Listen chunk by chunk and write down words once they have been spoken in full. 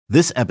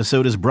This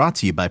episode is brought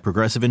to you by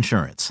Progressive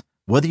Insurance.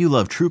 Whether you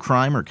love true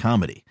crime or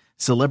comedy,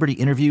 celebrity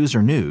interviews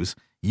or news,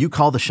 you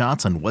call the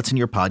shots on what's in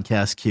your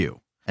podcast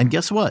queue. And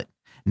guess what?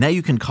 Now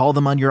you can call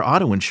them on your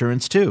auto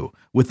insurance too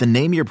with the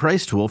Name Your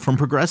Price tool from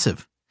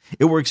Progressive.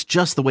 It works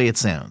just the way it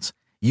sounds.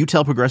 You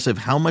tell Progressive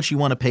how much you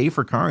want to pay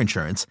for car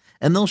insurance,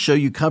 and they'll show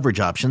you coverage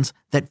options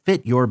that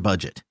fit your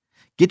budget.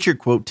 Get your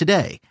quote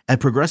today at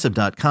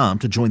Progressive.com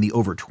to join the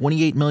over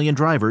 28 million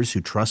drivers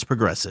who trust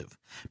Progressive.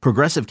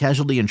 Progressive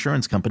Casualty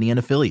Insurance Company and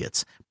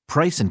Affiliates.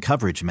 Price and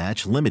coverage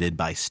match limited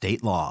by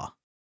state law.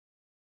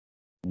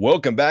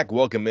 Welcome back.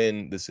 Welcome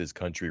in. This is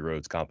Country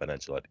Roads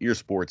Confidential at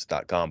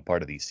earsports.com,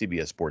 part of the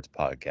CBS Sports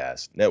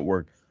Podcast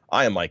Network.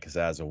 I am Mike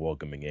Casazza,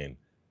 welcoming in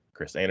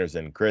Chris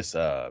Anderson. Chris,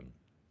 10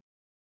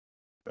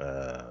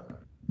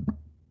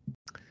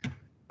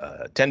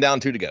 down,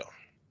 2 to go.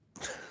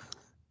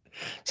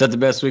 Is that the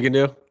best we can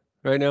do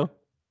right now?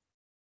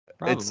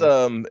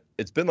 Probably.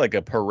 It's been like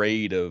a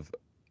parade of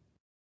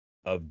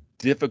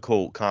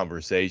difficult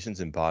conversations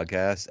and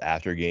podcasts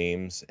after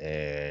games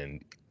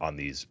and on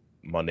these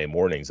Monday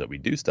mornings that we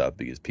do stuff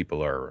because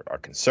people are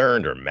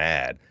concerned or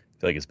mad.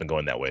 I feel like it's been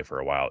going that way for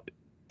a while.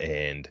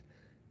 And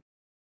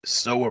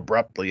so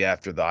abruptly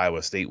after the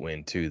Iowa State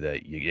win too,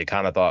 that you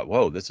kind of thought,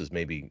 whoa, this is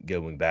maybe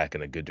going back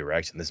in a good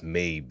direction. This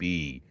may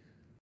be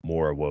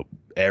more of what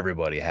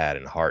everybody had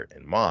in heart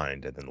and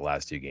mind. And then the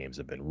last 2 games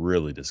have been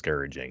really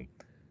discouraging.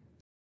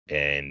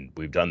 And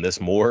we've done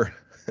this more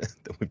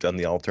than we've done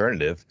the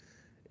alternative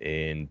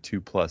in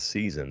 2+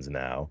 seasons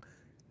now.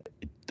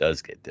 It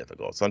does get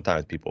difficult.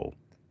 Sometimes people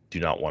do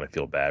not want to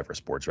feel bad for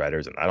sports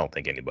writers, and I don't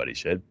think anybody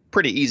should.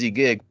 Pretty easy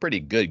gig, pretty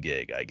good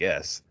gig, I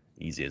guess.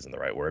 Easy isn't the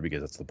right word because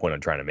that's the point I'm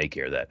trying to make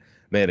here, that,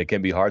 man, it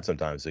can be hard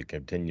sometimes to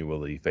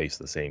continually face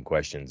the same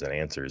questions and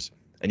answers,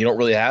 and you don't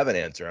really have an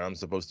answer. I'm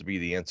supposed to be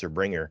the answer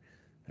bringer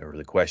or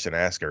the question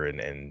asker,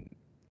 and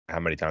how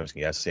many times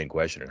can you ask the same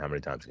question and how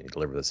many times can you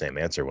deliver the same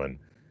answer when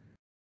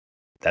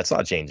that's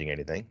not changing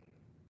anything?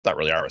 It's not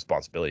really our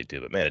responsibility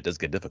to, but man, it does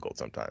get difficult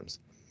sometimes.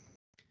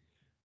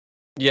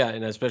 Yeah,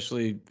 and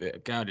especially,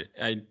 God,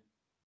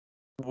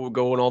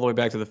 going all the way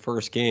back to the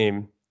first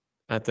game,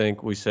 I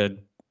think we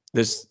said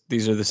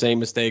these are the same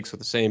mistakes with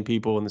the same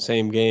people in the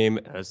same game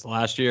as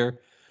last year.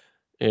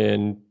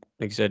 And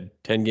like you said,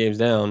 10 games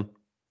down.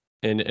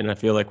 And I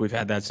feel like we've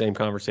had that same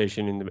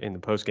conversation in the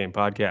post-game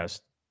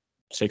podcast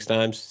 6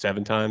 times,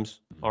 7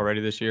 times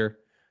already this year.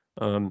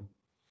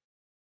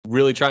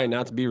 Really trying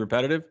not to be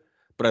repetitive,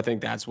 but I think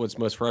that's what's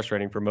most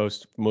frustrating for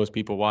most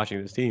people watching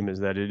this team is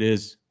that it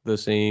is the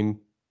same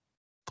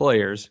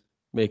players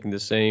making the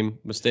same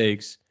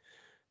mistakes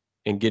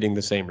and getting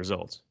the same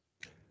results.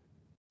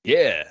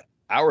 Yeah,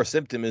 our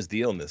symptom is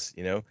the illness,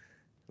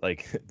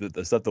 like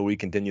the stuff that we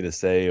continue to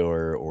say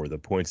or the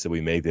points that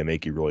we make that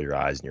make you roll your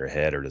eyes in your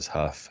head or just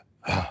huff.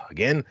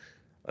 Again,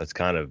 that's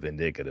kind of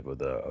indicative of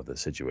the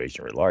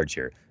situation at large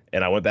here.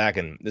 And I went back,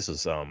 and this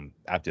was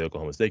after the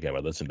Oklahoma State game. I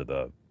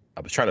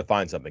was trying to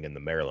find something in the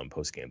Maryland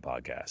postgame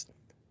podcast,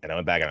 and I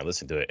went back and I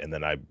listened to it, and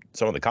then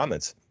some of the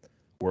comments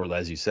were,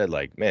 as you said,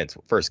 like, man, it's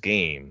first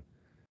game.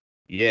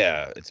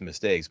 Yeah, it's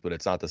mistakes, but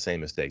it's not the same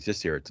mistakes.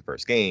 This year, it's the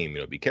first game.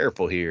 Be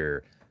careful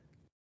here.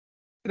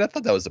 And I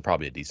thought that was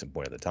probably a decent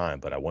point at the time,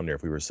 but I wonder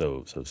if we were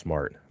so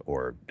smart,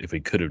 or if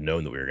we could have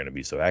known that we were going to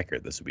be so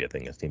accurate. This would be a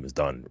thing this team has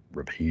done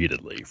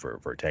repeatedly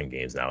for 10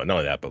 games now. And not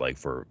only that, but like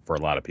for a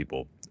lot of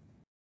people,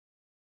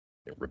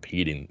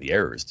 repeating the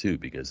errors too,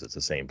 because it's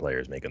the same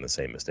players making the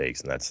same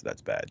mistakes, and that's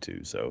bad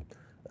too. So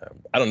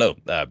I don't know.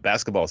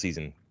 Basketball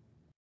season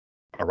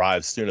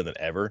arrives sooner than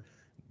ever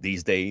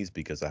these days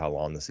because of how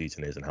long the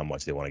season is and how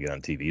much they want to get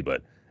on TV.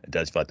 But it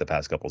does feel like the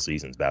past couple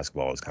seasons,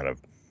 basketball is kind of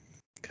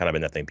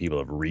been that thing people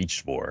have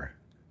reached for.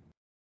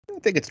 I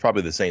think it's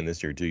probably the same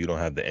this year too. You don't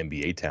have the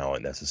NBA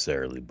talent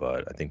necessarily,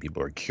 but I think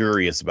people are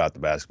curious about the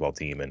basketball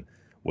team. And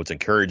what's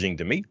encouraging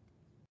to me,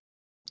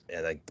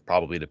 and I think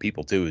probably to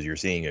people too, is you're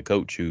seeing a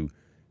coach who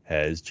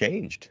has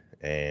changed.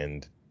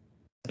 And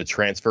the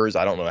transfers,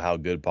 I don't know how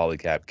good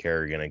Polycap,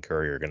 Kerrigan, and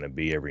Curry are going to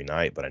be every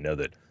night, but I know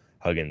that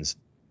Huggins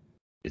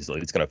is at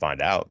least going to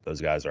find out. Those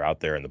guys are out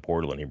there in the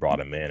portal, and he brought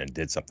them in and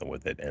did something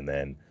with it. And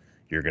then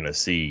you're going to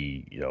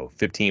see,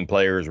 15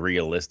 players,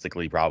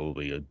 realistically,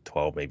 probably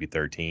 12, maybe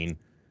 13.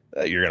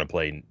 You're going to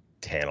play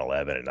 10,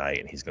 11 a night,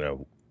 and he's going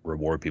to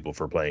reward people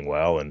for playing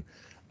well. And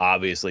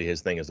obviously his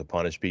thing is to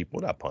punish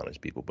people. Not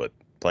punish people, but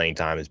playing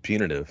time is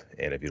punitive.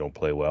 And if you don't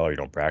play well or you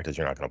don't practice,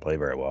 you're not going to play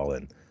very well.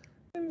 And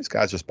these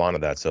guys respond to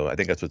that. So I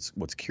think that's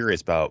what's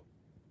curious about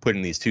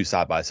putting these two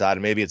side by side.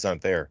 And maybe it's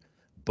unfair,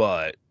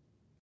 but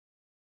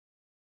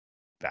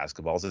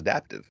basketball is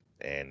adaptive.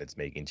 And it's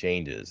making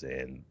changes,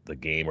 and the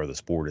game or the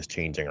sport is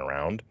changing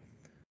around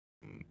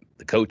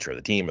the coach or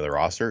the team or the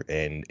roster,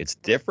 and it's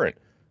different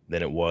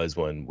than it was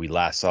when we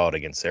last saw it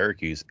against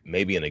Syracuse,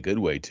 maybe in a good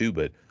way too,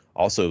 but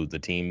also the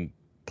team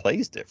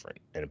plays different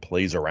and it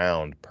plays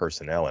around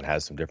personnel and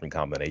has some different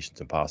combinations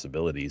and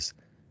possibilities.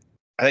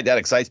 I think that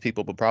excites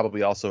people, but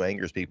probably also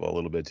angers people a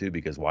little bit too,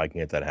 because why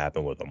can't that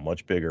happen with a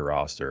much bigger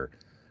roster,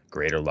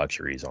 greater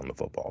luxuries on the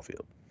football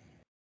field?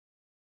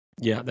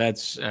 Yeah,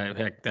 that's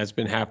heck, that's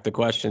been half the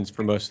questions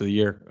for most of the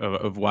year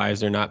of why is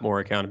there not more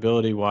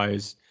accountability? Why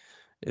is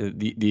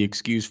the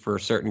excuse for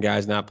certain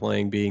guys not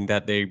playing being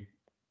that they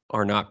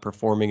are not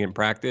performing in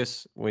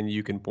practice, when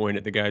you can point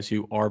at the guys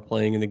who are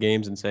playing in the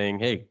games and saying,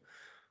 hey,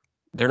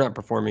 they're not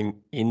performing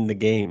in the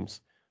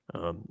games.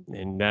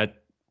 And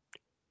that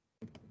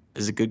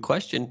is a good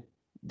question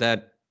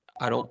that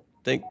I don't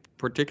think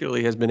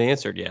particularly has been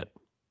answered yet.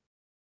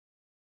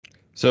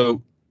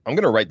 So I'm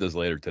going to write this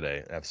later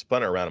today. I've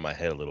spun it around in my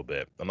head a little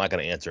bit. I'm not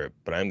going to answer it,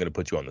 but I'm going to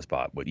put you on the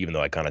spot, but even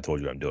though I kind of told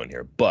you what I'm doing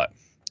here. But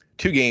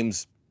 2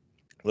 games,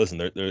 listen,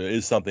 there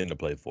is something to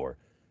play for.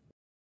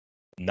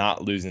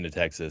 Not losing to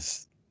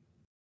Texas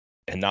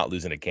and not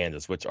losing to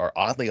Kansas, which are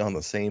oddly on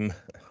the same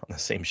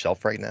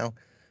shelf right now.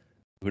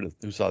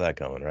 Who saw that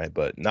coming, right?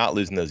 But not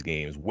losing those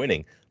games,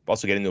 winning, but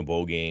also getting to a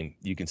bowl game,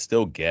 you can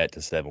still get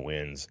to 7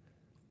 wins.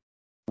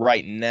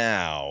 Right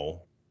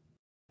now,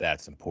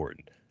 that's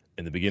important.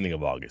 In the beginning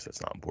of August,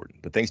 that's not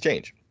important. But things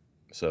change.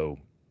 So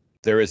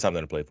there is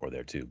something to play for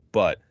there too.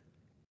 But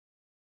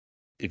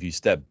if you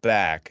step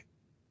back,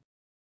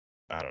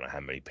 I don't know how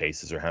many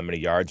paces or how many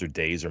yards or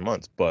days or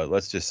months, but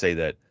let's just say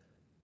that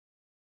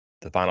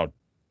the final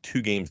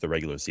 2 games of the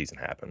regular season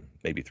happen,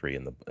 maybe 3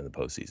 in the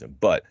postseason.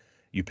 But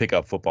you pick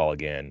up football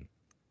again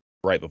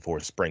right before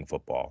spring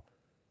football.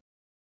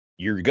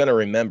 You're going to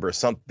remember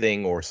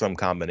something or some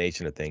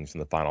combination of things from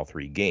the final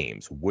 3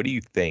 games. What do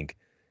you think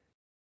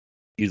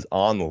is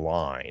on the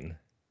line,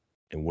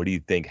 and what do you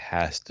think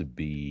has to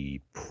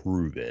be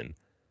proven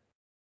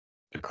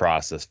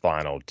across this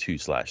final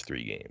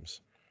 2/3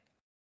 games?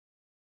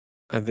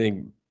 I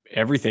think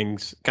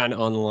everything's kind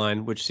of on the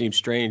line, which seems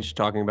strange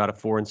talking about a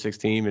 4-6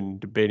 team and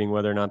debating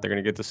whether or not they're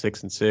going to get to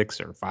 6-6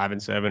 or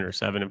 5-7 or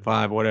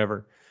 7-5,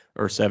 whatever,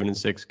 or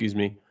 7-6, excuse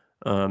me.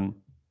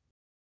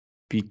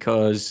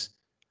 Because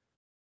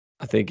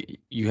I think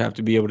you have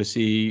to be able to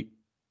see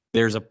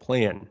there's a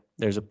plan.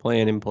 There's a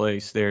plan in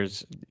place.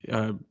 There's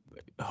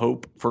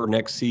hope for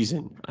next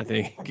season. I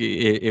think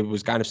it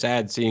was kind of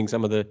sad seeing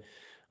some of the,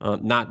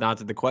 not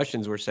that the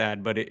questions were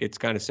sad, but it's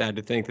kind of sad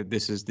to think that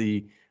this is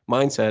the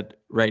mindset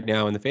right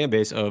now in the fan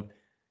base of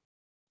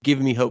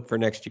give me hope for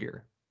next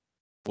year.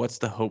 What's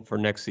the hope for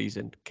next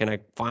season? Can I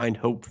find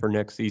hope for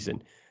next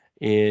season?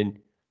 And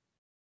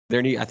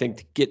I think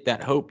to get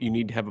that hope, you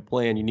need to have a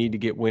plan. You need to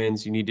get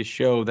wins. You need to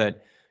show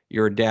that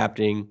you're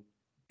adapting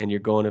and you're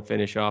going to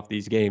finish off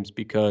these games,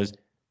 because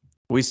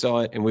we saw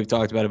it and we've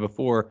talked about it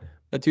before.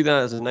 The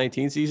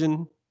 2019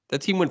 season,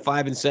 that team went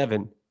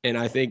 5-7. And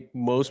I think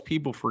most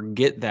people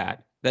forget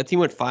that. That team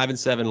went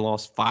 5-7,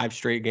 lost 5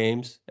 straight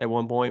games at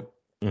one point.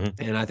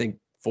 Mm-hmm. And I think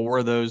 4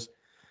 of those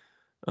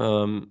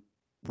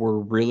were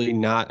really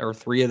not, or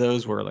 3 of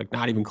those were like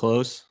not even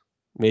close.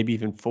 Maybe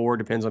even 4,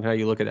 depends on how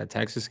you look at that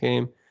Texas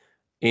game.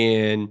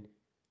 And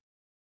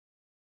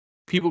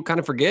people kind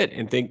of forget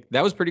and think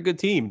that was a pretty good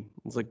team.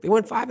 It's like they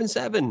went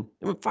 5-7.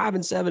 They went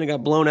 5-7 and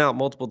got blown out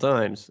multiple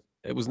times.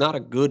 It was not a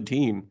good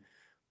team,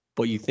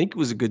 but you think it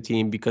was a good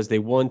team because they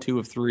won 2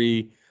 of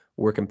 3,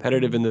 were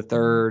competitive in the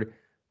third.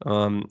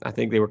 I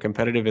think they were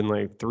competitive in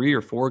like 3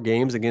 or 4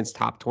 games against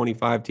top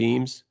 25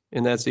 teams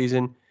in that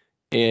season.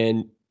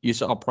 And you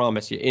saw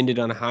promise. You ended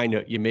on a high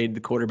note. You made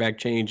the quarterback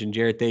change, and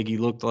Jarret Doege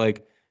looked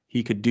like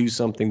he could do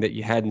something that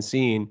you hadn't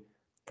seen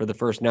for the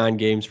first 9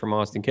 games from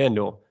Austin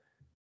Kendall.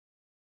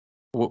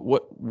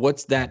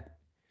 What's that?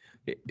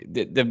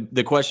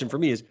 The question for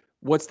me is,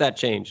 what's that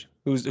change?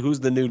 Who's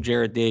the new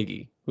Jarret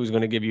Doege? Who's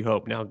going to give you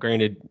hope? Now,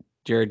 granted,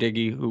 Jarret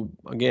Doege, who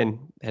again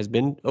has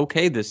been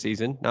okay this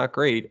season, not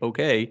great,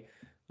 okay,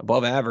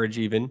 above average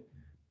even,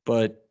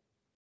 but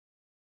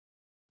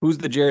who's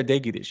the Jarret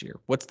Doege this year?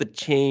 What's the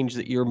change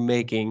that you're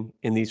making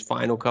in these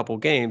final couple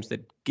games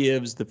that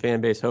gives the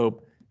fan base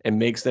hope and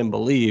makes them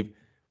believe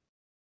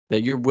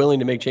that you're willing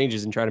to make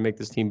changes and try to make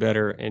this team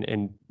better,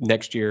 and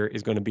next year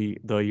is going to be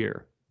the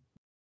year?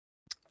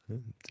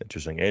 It's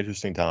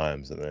interesting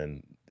times. And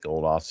then the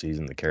old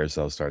offseason, the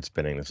carousel starts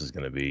spinning. This is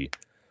going to be,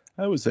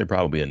 I would say,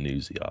 probably a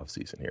newsy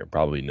offseason here.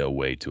 Probably no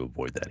way to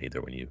avoid that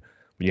either when you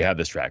have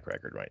this track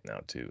record right now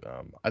too.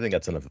 I think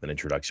that's enough of an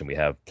introduction. We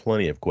have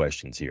plenty of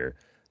questions here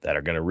that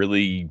are going to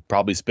really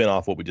probably spin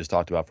off what we just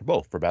talked about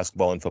for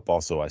basketball and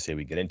football. So I say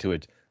we get into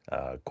it.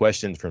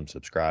 Questions from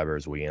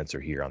subscribers we answer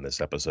here on this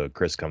episode.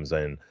 Chris comes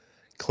in,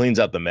 cleans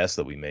up the mess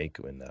that we make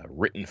in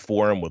written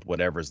form with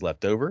whatever's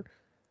left over.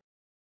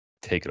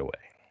 Take it away.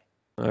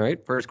 All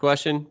right, first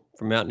question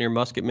from Mountaineer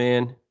Musket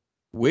Man.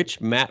 Which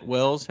Matt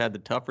Wells had the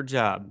tougher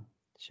job?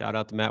 Shout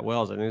out to Matt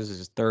Wells. I think this is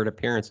his 3rd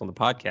appearance on the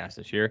podcast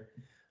this year.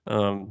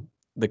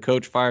 The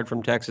coach fired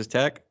from Texas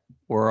Tech,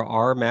 or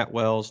are Matt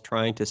Wells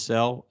trying to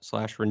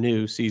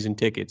sell/renew season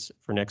tickets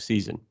for next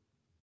season?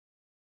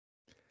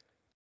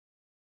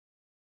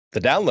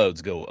 The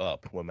downloads go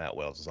up when Matt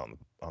Wells is on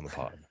the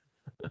pod.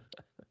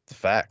 It's a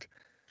fact.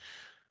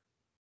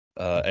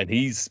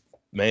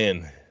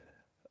 And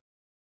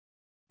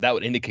that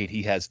would indicate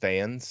he has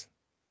fans.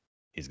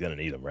 He's going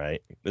to need them,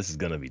 right? This is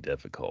going to be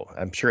difficult.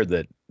 I'm sure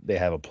that they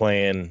have a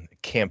plan,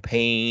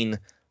 campaign.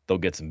 They'll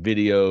get some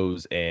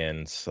videos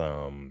and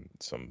some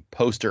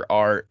poster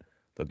art.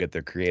 They'll get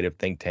their creative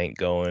think tank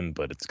going,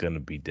 but it's going to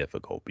be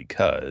difficult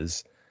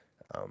because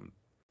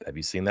have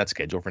you seen that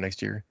schedule for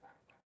next year?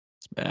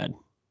 It's bad.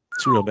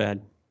 It's real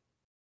bad.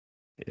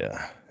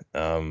 Yeah.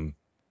 It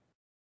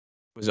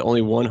was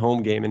only one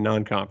home game in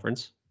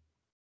non-conference,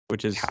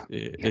 which is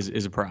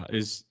a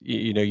problem.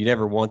 You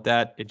never want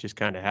that. It just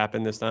kind of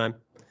happened this time.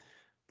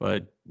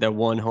 But that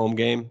one home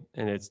game,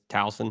 and it's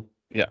Towson.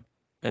 Yeah.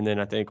 And then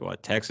I think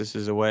Texas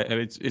is away. I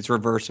mean, it's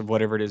reverse of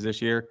whatever it is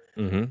this year.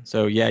 Mm-hmm.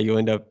 So yeah, you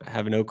end up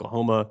having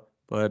Oklahoma,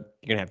 but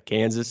you're gonna have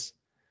Kansas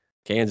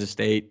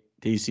State,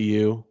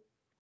 TCU.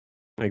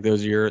 Like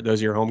those are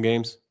your home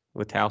games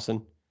with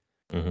Towson.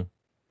 Mm-hmm.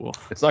 Well,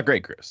 it's not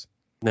great, Chris.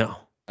 No.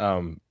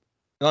 Not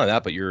only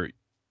that, but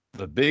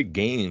the big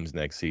games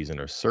next season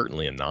are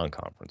certainly in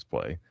non-conference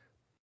play,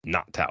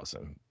 not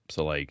Towson.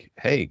 So like,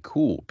 hey,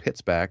 cool,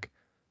 Pitt's back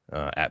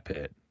at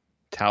Pitt,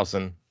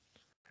 Towson,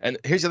 and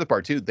here's the other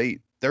part too.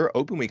 Their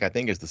open week I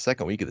think is the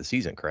second week of the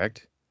season,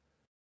 correct?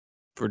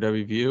 For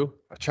WVU,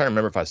 I'm trying to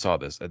remember if I saw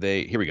this.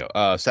 Here we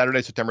go.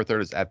 Saturday, September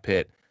 3rd is at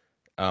Pitt.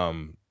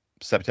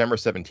 September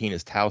 17th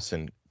is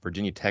Towson.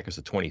 Virginia Tech is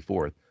the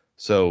 24th.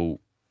 So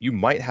you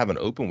might have an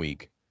open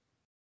week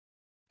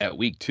at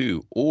week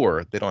 2,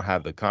 or they don't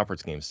have the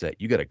conference game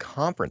set. You get a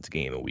conference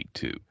game in week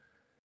 2.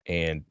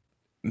 And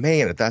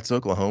man, if that's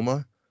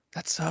Oklahoma,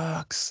 that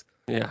sucks.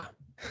 Yeah.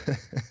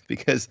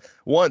 Because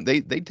one,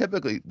 they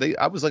typically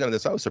I was looking at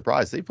this, I was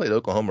surprised. They played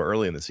Oklahoma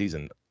early in the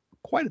season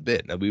quite a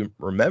bit. Now we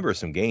remember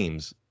some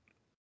games,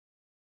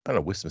 I don't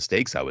know, with some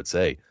mistakes, I would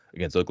say,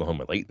 against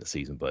Oklahoma late in the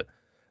season, but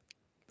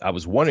I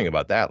was wondering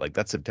about that. Like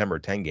that September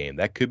 10 game,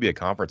 that could be a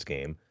conference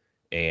game,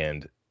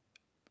 and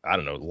I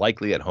don't know,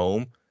 likely at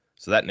home.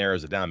 So that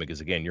narrows it down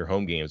because again, your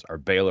home games are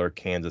Baylor,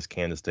 Kansas,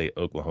 Kansas State,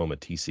 Oklahoma,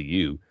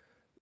 TCU.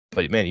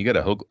 But man, you got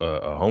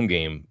a home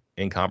game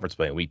in conference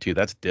play in week 2.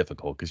 That's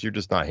difficult because you're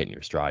just not hitting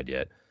your stride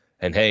yet.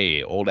 And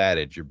hey, old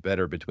adage, you're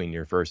better between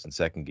your first and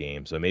second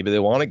game. So maybe they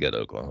want to get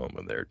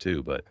Oklahoma there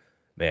too. But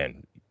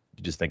man,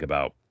 you just think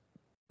about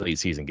late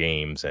season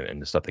games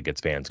and the stuff that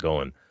gets fans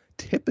going.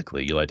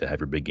 Typically, you like to have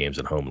your big games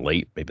at home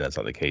late. Maybe that's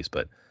not the case,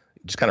 but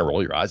just kind of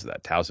roll your eyes at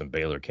that. Towson,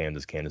 Baylor,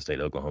 Kansas, Kansas State,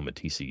 Oklahoma,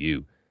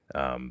 TCU.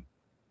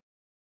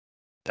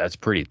 That's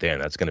pretty thin.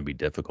 That's going to be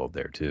difficult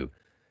there too.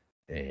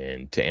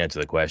 And to answer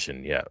the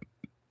question, yeah,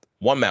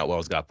 one Matt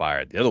Wells got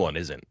fired. The other one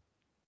isn't.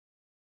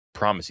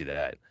 Promise you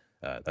that.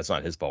 That's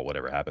not his fault,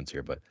 whatever happens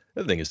here. But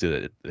the other thing is, too,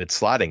 that it's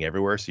sliding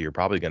everywhere, so you're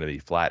probably going to be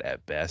flat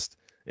at best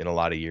in a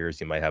lot of years.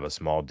 You might have a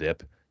small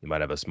dip. You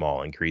might have a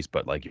small increase,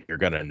 but like you're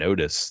going to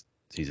notice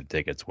season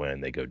tickets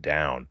when they go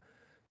down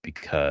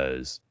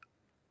because,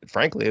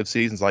 frankly, of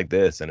seasons like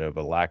this and of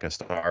a lack of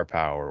star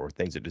power or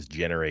things that just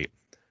generate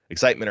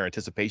excitement or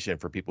anticipation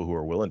for people who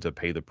are willing to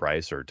pay the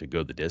price or to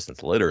go the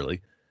distance, literally,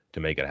 to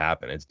make it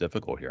happen. It's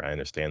difficult here. I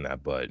understand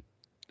that, but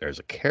there's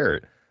a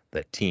carrot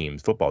that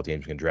football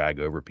teams can drag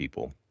over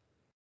people.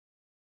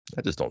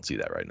 I just don't see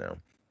that right now.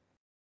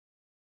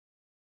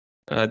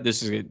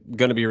 This is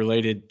going to be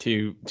related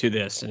to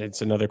this, and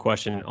it's another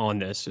question on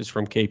this. It's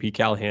from KP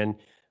Callahan.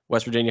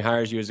 West Virginia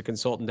hires you as a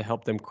consultant to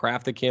help them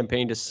craft a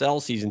campaign to sell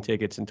season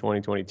tickets in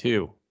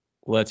 2022.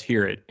 Let's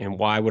hear it. And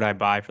why would I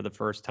buy for the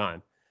first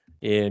time?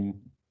 And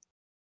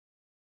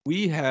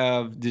we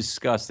have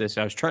discussed this.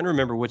 I was trying to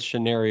remember which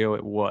scenario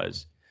it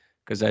was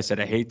because I said,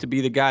 I hate to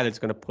be the guy that's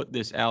going to put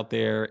this out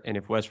there. And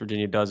if West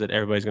Virginia does it,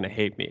 everybody's going to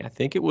hate me. I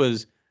think it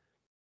was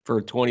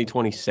for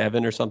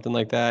 2027 or something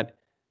like that.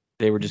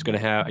 They were just going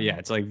to have,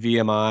 it's like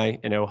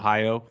VMI in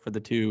Ohio for the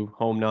 2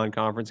 home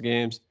non-conference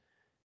games.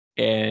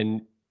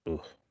 And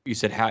you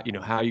said, how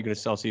are you going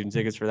to sell season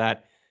tickets for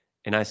that?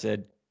 And I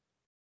said,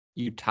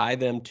 you tie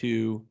them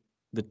to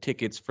the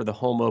tickets for the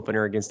home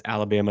opener against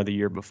Alabama the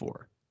year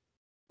before.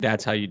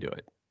 That's how you do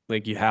it.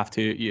 Like you have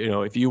to,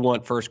 if you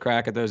want first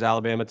crack at those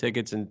Alabama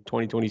tickets in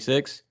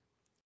 2026,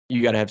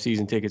 you got to have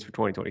season tickets for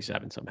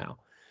 2027 somehow.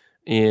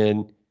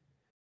 And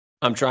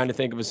I'm trying to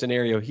think of a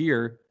scenario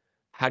here.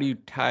 How do you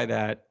tie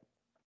that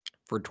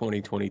for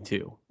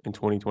 2022 and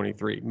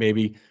 2023?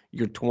 Maybe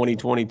your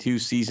 2022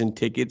 season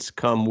tickets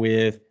come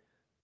with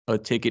a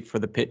ticket for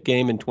the Pitt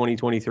game in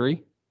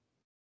 2023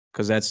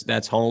 because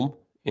that's home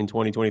in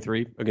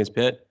 2023 against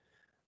Pitt.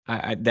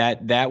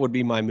 That would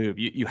be my move.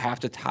 You have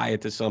to tie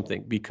it to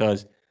something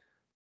because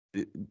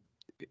it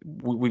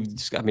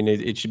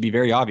should be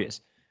very obvious.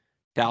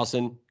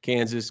 Towson,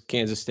 Kansas,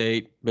 Kansas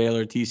State,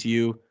 Baylor,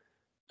 TCU.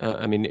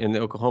 In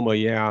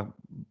Oklahoma,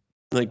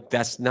 like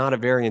that's not a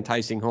very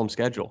enticing home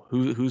schedule.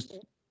 Who's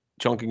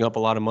chunking up a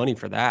lot of money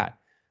for that?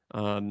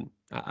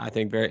 I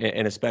think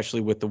and especially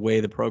with the way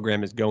the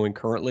program is going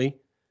currently,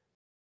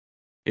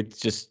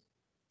 it's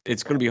going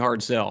to be a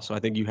hard sell. So I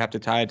think you have to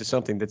tie it to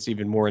something that's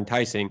even more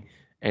enticing.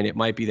 And it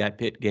might be that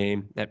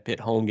Pitt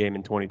home game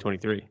in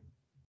 2023.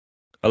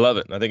 I love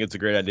it. I think it's a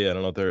great idea. I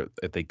don't know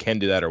if they can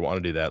do that or want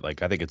to do that.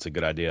 Like, I think it's a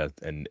good idea.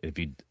 And if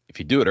you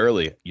do it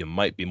early, you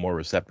might be more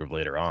receptive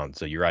later on.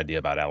 So your idea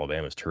about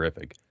Alabama is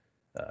terrific.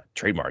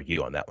 Trademark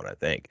you on that one, I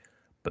think.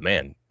 But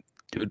man,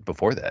 do it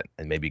before that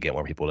and maybe get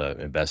more people to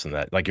invest in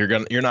that. Like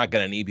you're not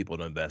gonna need people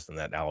to invest in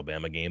that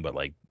Alabama game, but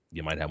like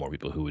you might have more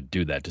people who would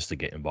do that just to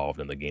get involved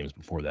in the games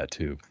before that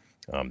too.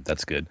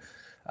 That's good.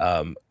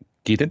 Do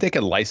you think they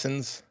could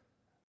license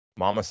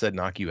Mama Said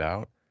Knock You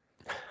Out?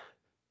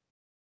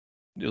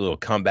 Do a little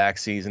comeback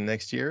season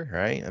next year,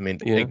 right? I mean,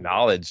 Yeah.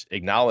 acknowledge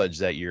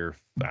that you're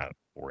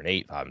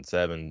 4-8,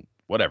 5-7,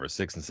 whatever,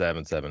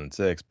 6-7,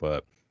 7-6.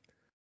 But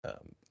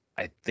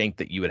I think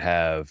that you would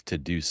have to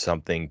do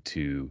something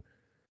to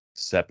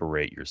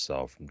separate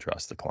yourself from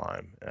Trust the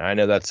Climb. And I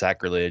know that's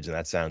sacrilege and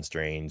that sounds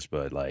strange,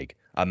 but like,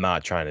 I'm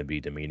not trying to be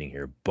demeaning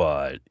here,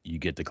 but you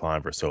get to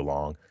climb for so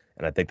long.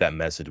 And I think that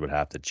message would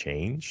have to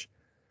change.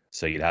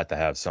 So you'd have to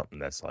have something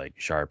that's like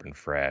sharp and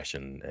fresh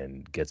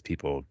and gets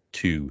people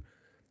to,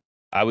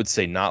 I would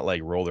say, not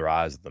like roll their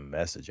eyes at the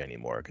message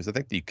anymore. Because I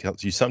think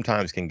you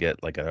sometimes can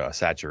get like a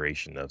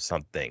saturation of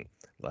something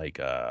like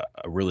a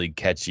really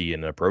catchy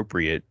and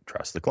appropriate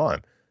Trust the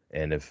Climb.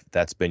 And if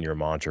that's been your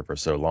mantra for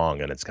so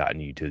long and it's gotten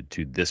you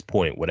to this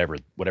point, whatever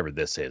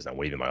this is, I'm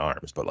waving my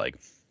arms, but like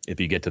if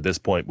you get to this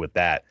point with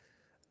that,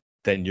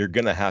 then you're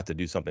going to have to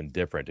do something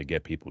different to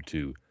get people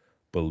to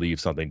believe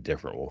something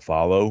different will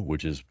follow,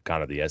 which is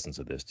kind of the essence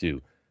of this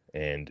too.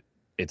 And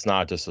it's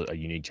not just a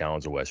unique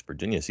challenge of West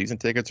Virginia. Season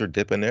tickets are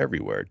dipping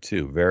everywhere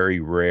too. Very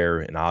rare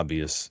and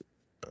obvious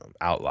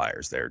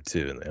outliers there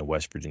too. And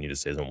West Virginia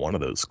just isn't one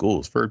of those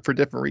schools for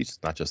different reasons,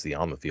 not just the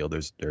on the field.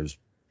 There's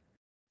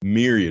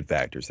myriad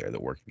factors there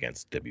that work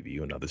against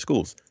WVU and other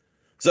schools.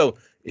 So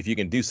if you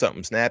can do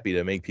something snappy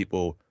to make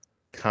people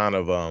kind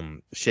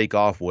of shake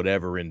off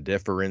whatever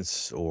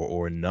indifference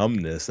or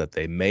numbness that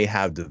they may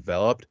have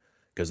developed,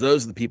 because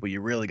those are the people you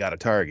really got to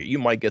target. You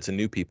might get some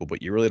new people,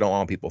 but you really don't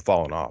want people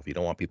falling off. You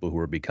don't want people who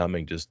are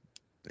becoming just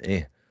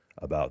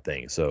about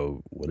things.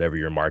 So whatever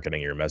your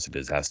marketing, your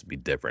messages has to be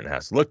different. It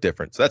has to look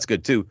different. So that's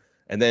good too.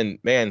 And then,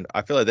 man,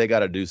 I feel like they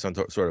got to do some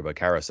sort of a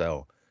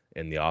carousel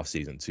in the off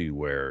season too,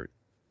 where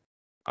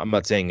I'm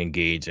not saying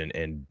engage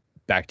in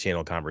back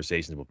channel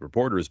conversations with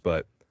reporters,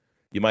 but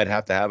you might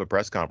have to have a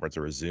press conference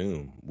or a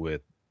Zoom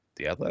with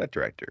the athletic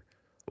director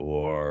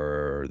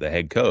or the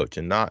head coach,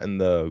 and not in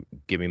the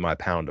give me my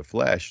pound of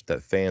flesh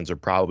that fans are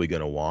probably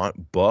going to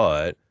want.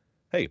 But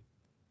hey,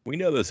 we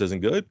know this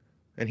isn't good,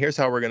 and here's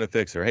how we're going to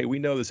fix it. Or, hey, we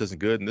know this isn't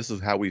good, and this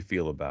is how we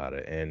feel about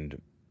it.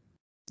 And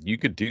you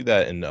could do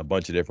that in a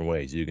bunch of different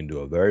ways. You can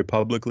do it very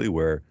publicly,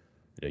 where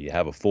you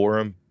have a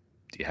forum.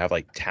 You have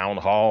like town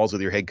halls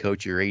with your head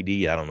coach, your AD.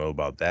 I don't know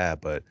about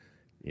that, but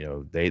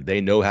they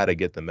know how to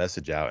get the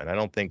message out. And I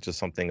don't think just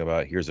something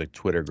about here's a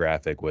Twitter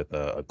graphic with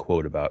a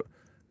quote about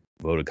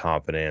vote of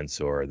confidence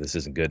or this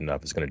isn't good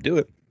enough is going to do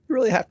it. You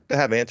really have to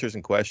have answers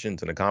and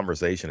questions and a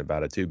conversation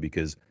about it too,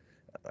 because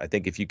I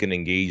think if you can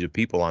engage with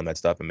people on that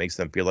stuff, it makes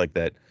them feel like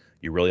that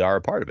you really are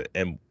a part of it.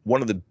 And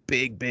one of the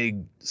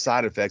big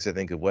side effects, I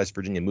think, of West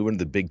Virginia moving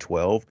to the Big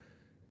 12,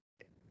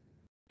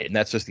 and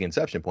that's just the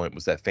inception point,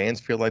 was that fans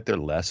feel like they're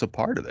less a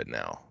part of it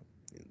now.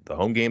 The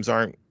home games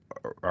are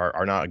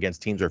not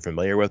against teams they're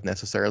familiar with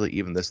necessarily,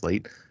 even this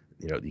late.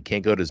 You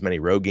can't go to as many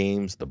road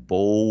games. The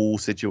bowl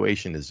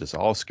situation is just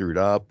all screwed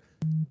up.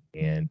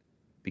 And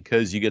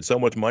because you get so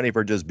much money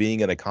for just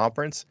being in a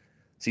conference,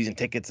 season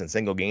tickets and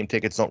single game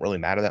tickets don't really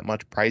matter that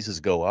much. Prices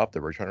go up.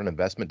 The return on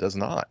investment does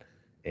not.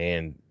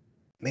 And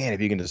man, if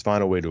you can just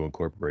find a way to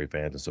incorporate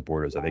fans and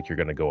supporters, I think you're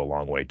going to go a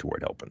long way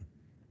toward helping.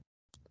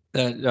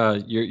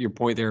 That your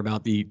point there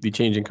about the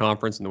changing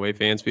conference and the way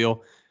fans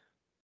feel,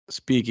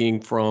 speaking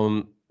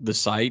from the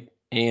site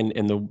and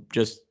the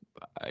just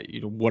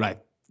what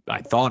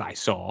I thought I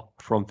saw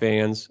from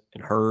fans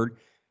and heard,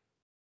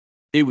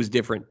 it was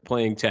different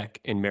playing Tech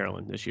in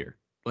Maryland this year.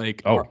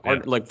 Like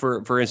like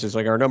for instance,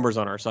 like our numbers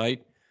on our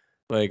site,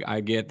 like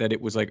I get that it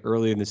was like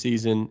early in the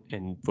season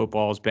and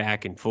football's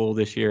back in full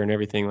this year and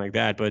everything like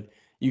that, but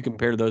you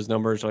compare those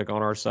numbers like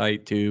on our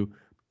site to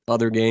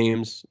other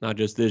games, not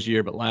just this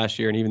year, but last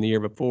year and even the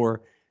year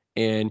before,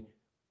 and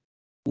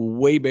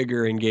way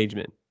bigger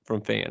engagement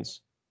from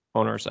fans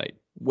on our site,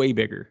 way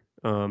bigger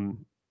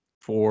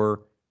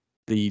for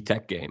the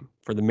Tech game,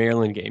 for the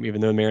Maryland game,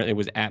 even though it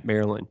was at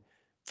Maryland.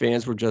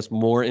 Fans were just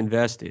more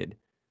invested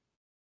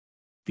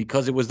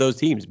because it was those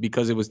teams,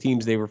 because it was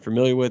teams they were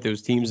familiar with. It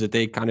was teams that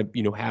they kind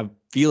of, have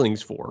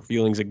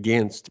feelings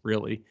against,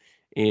 really.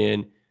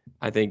 And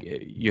I think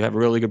you have a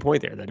really good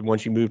point there that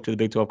once you move to the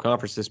Big 12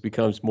 conference, this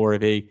becomes more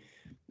of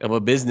a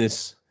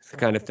business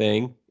kind of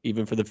thing,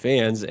 even for the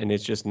fans. And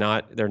it's just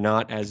they're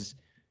not as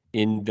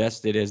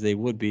invested as they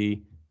would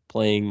be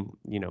playing,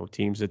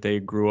 teams that they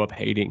grew up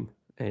hating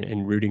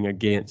and rooting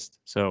against.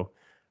 So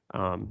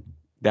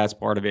that's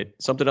part of it.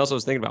 Something else I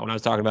was thinking about when I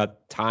was talking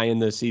about tying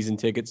the season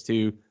tickets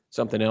to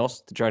something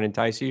else to try and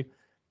entice you.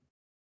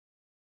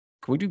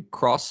 Can we do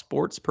cross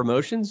sports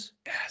promotions?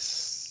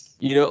 Yes.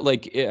 When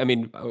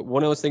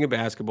I was thinking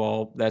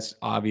basketball, that's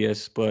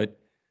obvious, but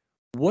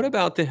what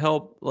about to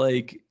help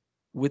like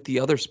with the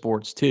other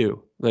sports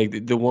too?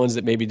 Like the ones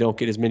that maybe don't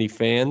get as many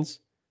fans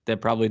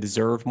that probably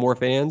deserve more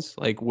fans,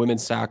 like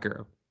women's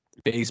soccer,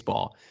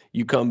 baseball.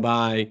 You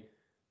buy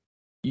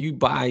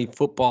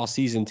football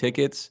season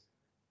tickets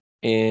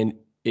and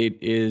it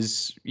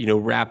is,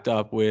 wrapped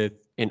up with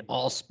an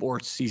all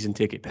sports season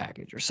ticket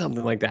package or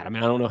something like that. I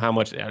mean, I don't know how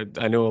much.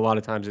 I know a lot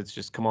of times it's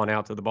just come on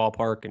out to the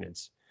ballpark and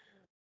it's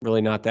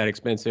really not that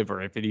expensive,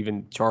 or if it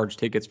even charge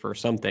tickets for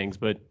some things.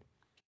 But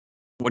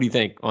what do you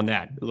think on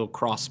that? A little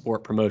cross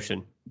sport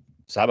promotion.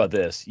 So how about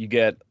this? You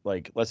get,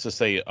 like, let's just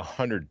say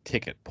 100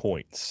 ticket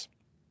points,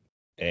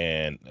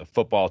 and a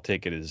football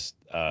ticket is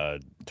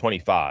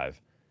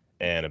 25,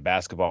 and a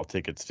basketball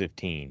ticket's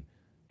 15,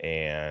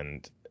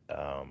 and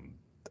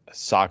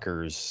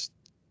soccer's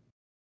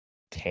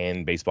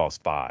 10, baseball's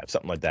 5,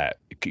 something like that.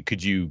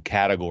 Could you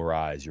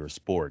categorize your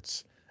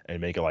sports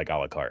and make it like a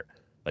la carte?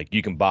 Like,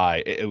 you can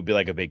buy, it would be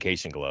like a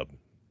vacation club.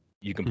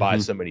 You can buy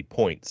so many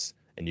points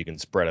and you can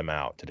spread them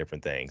out to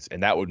different things.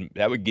 And that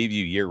would give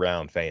you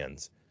year-round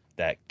fans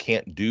that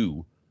can't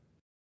do,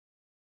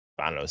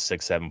 I don't know,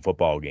 6-7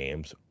 football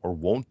games, or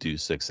won't do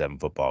 6-7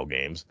 football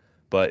games.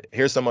 But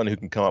here's someone who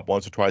can come up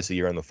once or twice a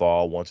year in the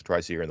fall, once or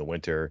twice a year in the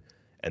winter.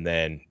 And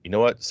then, you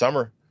know what?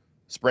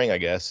 Spring, I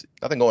guess.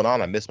 Nothing going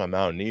on. I miss my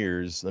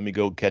Mountaineers. Let me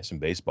go catch some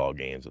baseball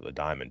games at the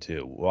Diamond,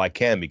 too. Well, I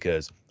can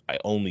because I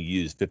only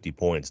used 50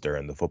 points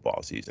during the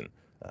football season.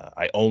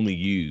 I only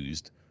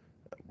used,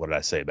 what did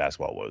I say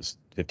basketball was?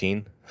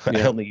 15?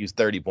 Yeah. I only used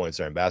 30 points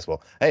during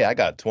basketball. Hey, I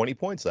got 20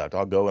 points left.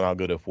 I'll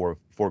go to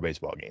four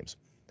baseball games.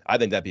 I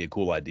think that'd be a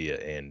cool idea.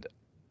 And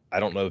I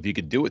don't know if you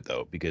could do it,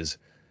 though, because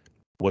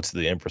what's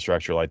the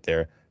infrastructure like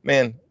there?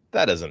 Man,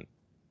 I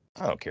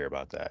don't care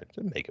about that.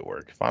 Just make it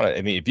work.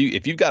 I mean,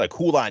 if you've got a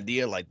cool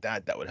idea like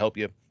that would help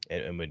you,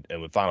 and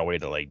would find a way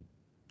to, like,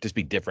 just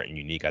be different and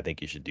unique, I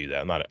think you should do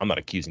that. I'm not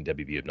accusing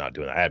WV of not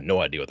doing that. I have no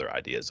idea what their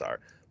ideas are,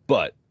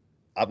 but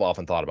I've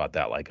often thought about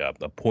that, like a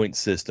point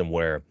system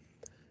where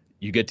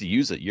you get to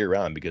use it year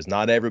round, because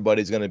not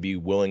everybody's going to be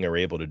willing or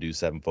able to do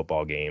 7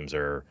 football games,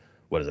 or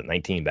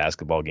 19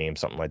 basketball games,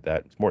 something like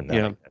that. It's more than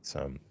that.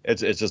 Yeah.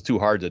 It's just too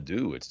hard to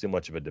do. It's too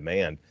much of a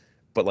demand.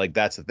 But, like,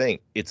 that's the thing.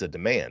 It's a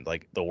demand.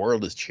 Like, the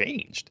world has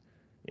changed.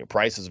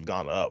 Prices have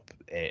gone up,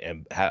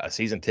 and a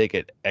season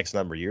ticket X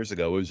number of years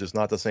ago, it was just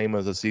not the same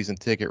as a season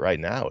ticket right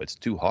now. It's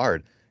too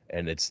hard,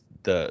 and it's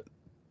the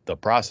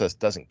process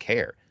doesn't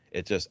care.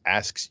 It just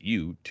asks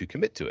you to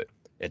commit to it.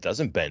 It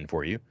doesn't bend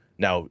for you.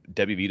 Now,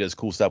 WV does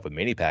cool stuff with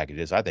mini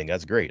packages. I think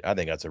that's great. I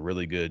think that's a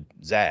really good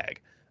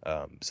zag.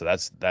 So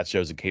that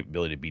shows a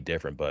capability to be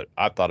different. But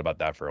I've thought about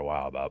that for a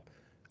while, about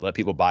let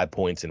people buy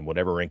points in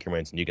whatever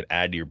increments, and you can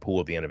add to your pool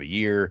at the end of a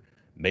year,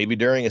 maybe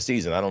during a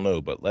season. I don't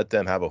know, but let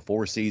them have a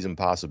 4-season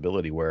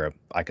possibility where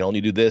I can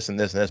only do this and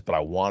this and this, but I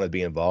want to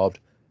be involved.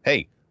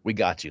 Hey, we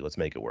got you. Let's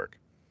make it work.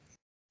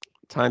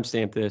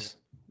 Timestamp this.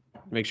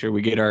 Make sure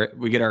we get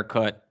our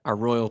cut, our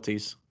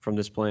royalties from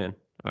this plan.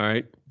 All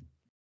right.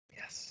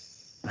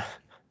 Yes.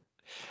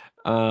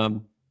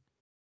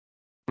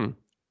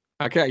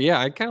 Okay. Yeah,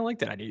 I kind of like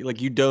that idea.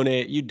 Like, you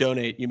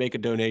make a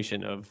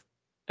donation of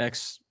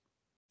X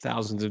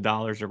thousands of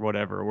dollars or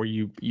whatever, where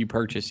you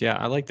purchase. Yeah,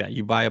 I like that.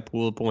 You buy a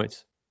pool of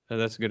points.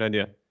 That's a good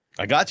idea.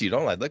 I got you,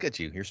 don't I? Look at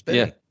you. You're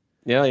spinning.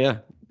 Yeah.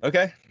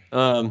 Okay.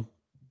 All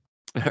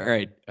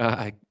right.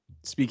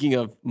 Speaking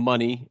of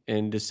money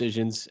and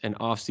decisions and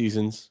off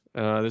seasons,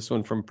 this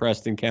one from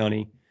Preston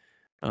County.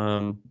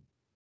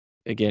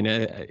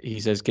 Again, he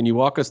says, can you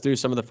walk us through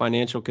some of the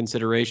financial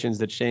considerations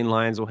that Shane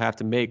Lyons will have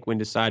to make when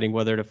deciding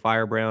whether to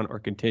fire Brown or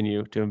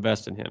continue to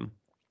invest in him?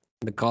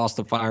 The cost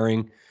of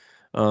firing,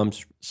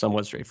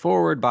 somewhat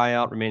straightforward,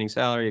 buyout, remaining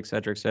salary, et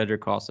cetera,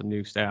 cost of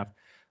new staff.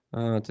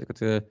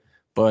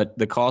 But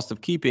the cost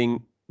of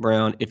keeping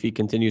Brown, if he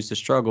continues to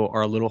struggle,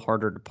 are a little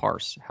harder to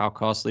parse. How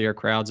costly are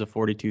crowds of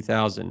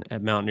 42,000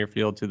 at Mountaineer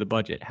Field to the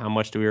budget? How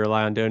much do we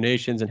rely on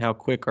donations, and how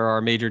quick are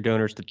our major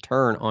donors to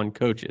turn on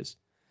coaches?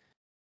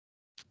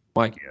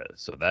 Mike? Yeah,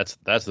 so that's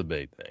the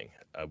big thing.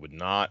 I would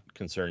not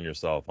concern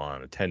yourself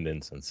on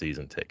attendance and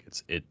season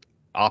tickets.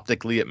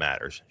 Optically it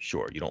matters.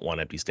 Sure, you don't want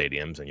empty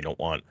stadiums, and you don't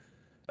want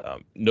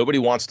nobody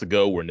wants to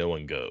go where no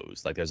one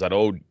goes. Like, there's that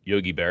old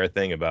Yogi Berra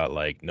thing about,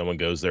 like, no one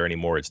goes there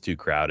anymore, it's too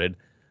crowded.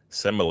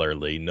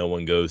 Similarly, no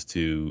one goes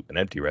to an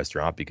empty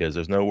restaurant because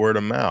there's no word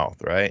of mouth,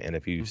 right? And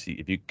if you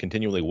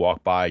continually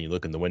walk by and you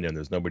look in the window and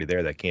there's nobody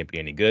there, that can't be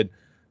any good.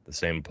 The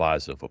same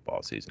applies to a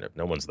football season. If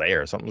no one's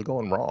there, something's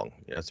going wrong.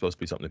 It's supposed to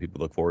be something that people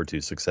look forward to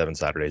 6-7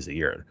 Saturdays a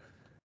year.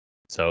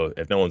 So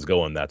if no one's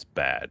going, that's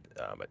bad.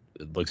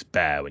 It looks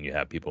bad when you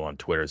have people on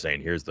Twitter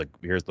saying, here's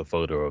the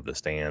photo of the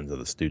stands of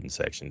the student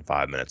section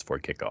 5 minutes before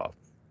kickoff.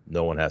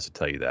 No one has to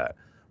tell you that.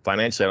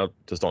 Financially, I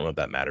just don't know if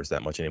that matters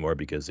that much anymore,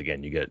 because,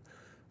 again, you get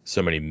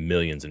so many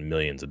millions and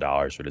millions of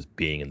dollars for just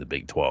being in the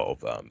Big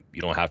 12.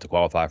 You don't have to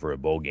qualify for a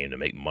bowl game to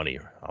make money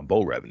on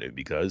bowl revenue,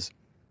 because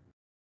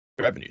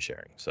revenue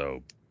sharing.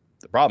 So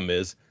the problem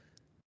is,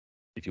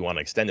 if you want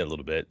to extend it a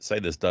little bit, say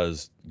this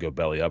does go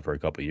belly up for a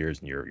couple of years,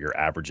 and you're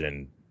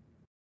averaging,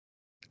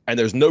 and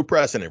there's no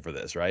precedent for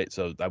this, right?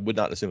 So I would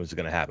not assume it's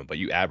going to happen, but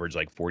you average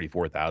like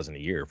 44,000 a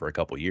year for a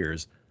couple of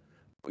years.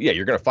 Yeah,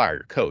 you're going to fire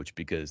your coach,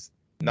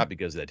 not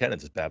because the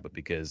attendance is bad, but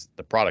because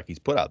the product he's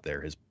put out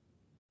there has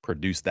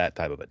produced that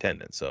type of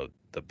attendance. So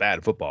the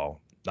bad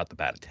football, not the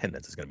bad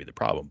attendance, is going to be the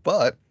problem.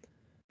 But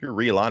you're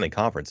realigning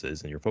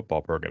conferences and your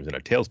football program's in a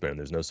tailspin and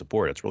there's no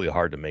support, it's really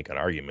hard to make an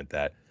argument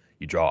that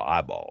you draw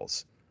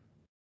eyeballs,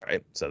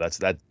 right? So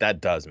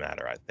that does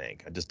matter, I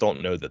think. I just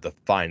don't know that the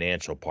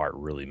financial part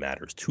really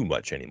matters too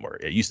much anymore.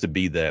 It used to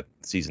be that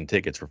season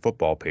tickets for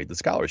football paid the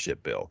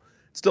scholarship bill.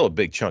 It's still a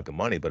big chunk of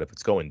money, but if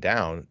it's going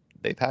down,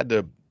 they've had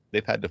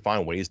to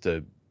find ways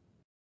to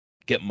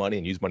get money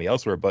and use money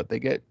elsewhere, but they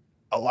get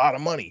a lot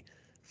of money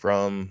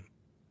from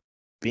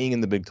being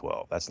in the Big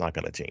 12. That's not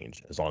going to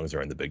change as long as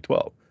they're in the Big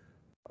 12.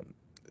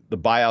 The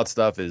buyout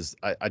stuff is,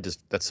 I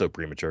just, that's so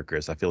premature,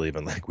 Chris. I feel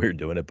even like we're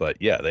doing it, but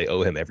yeah, they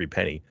owe him every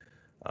penny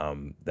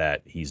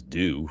that he's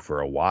due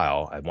for a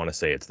while. I want to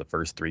say it's the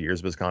first 3 years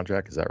of his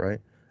contract. Is that right?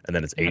 And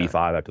then it's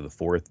 85 after the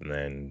fourth. And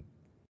then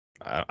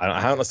I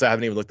honestly, I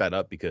haven't even looked that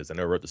up because I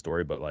never wrote the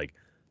story, but like,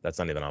 that's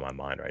not even on my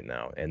mind right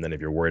now. And then if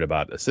you're worried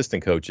about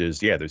assistant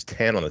coaches, yeah, there's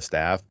 10 on the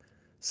staff.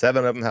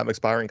 7 of them have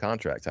expiring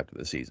contracts after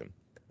the season.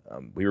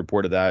 We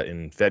reported that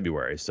in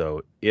February.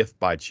 So if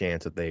by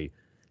chance that they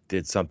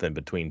did something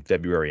between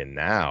February and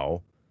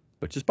now,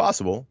 which is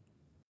possible,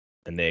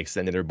 and they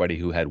extended everybody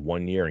who had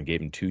 1 year and gave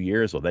them 2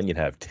 years, well, then you'd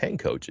have 10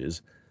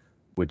 coaches,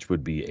 which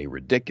would be a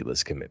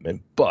ridiculous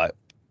commitment. But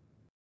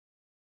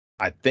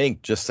I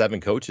think just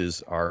 7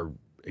 coaches are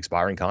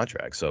expiring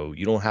contracts, so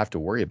you don't have to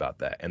worry about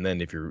that. And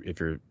then if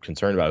you're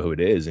concerned about who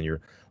it is, and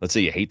let's say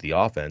you hate the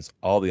offense,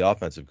 all the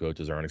offensive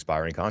coaches are on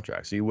expiring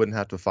contracts, so you wouldn't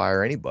have to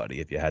fire anybody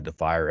if you had to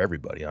fire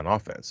everybody on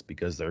offense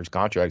because their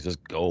contracts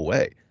just go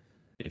away.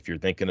 If you're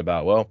thinking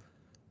about, well,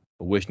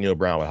 I wish Neil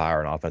Brown would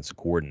hire an offensive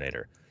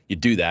coordinator, you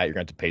do that, you're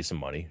going to have to pay some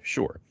money,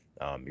 sure.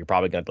 You're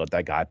probably going to let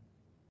that guy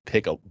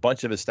pick a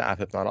bunch of his staff,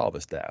 if not all of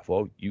his staff.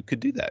 Well, you could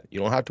do that. You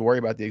don't have to worry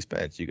about the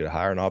expense. You could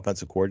hire an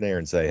offensive coordinator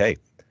and say, hey,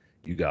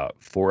 you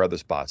got 4 other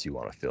spots you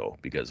want to fill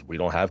because we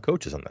don't have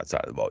coaches on that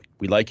side of the ball.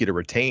 We'd like you to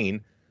retain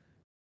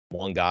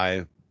one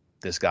guy,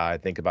 this guy,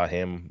 think about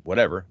him,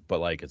 whatever, but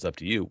like it's up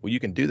to you. Well, you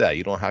can do that.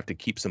 You don't have to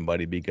keep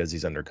somebody because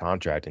he's under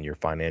contract and you're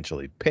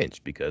financially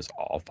pinched because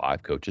all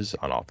 5 coaches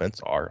on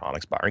offense are on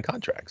expiring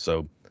contracts.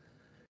 So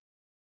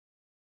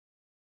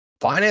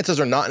finances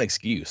are not an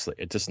excuse.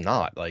 It's just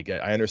not. Like,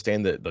 I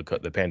understand that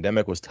the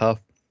pandemic was tough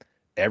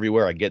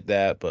everywhere. I get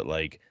that, but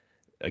like,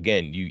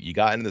 again, you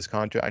got into this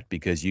contract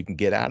because you can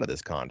get out of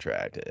this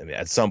contract. I mean,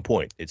 at some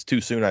point, it's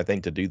too soon, I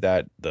think, to do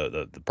that.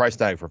 The price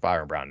tag for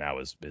firing Brown now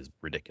is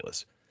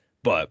ridiculous.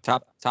 But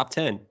top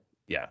 10.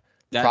 Yeah,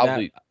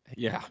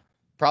 yeah,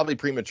 probably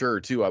premature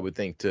too. I would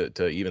think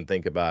to even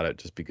think about it,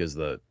 just because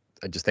I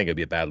just think it'd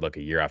be a bad look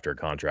a year after a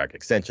contract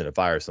extension to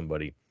fire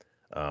somebody.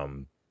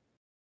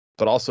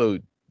 But also,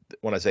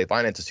 when I say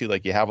finances too,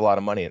 like you have a lot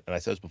of money, and I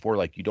said this before,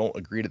 like you don't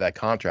agree to that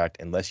contract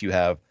unless you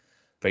have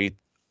faith,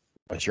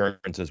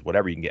 assurances,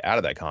 whatever you can get out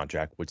of that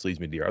contract, which leads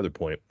me to your other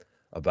point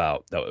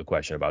about the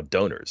question about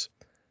donors.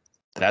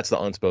 That's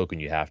the unspoken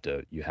you have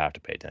to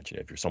pay attention.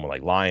 If you're someone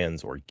like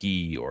Lyons or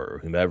Gee or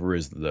whomever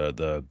is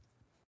the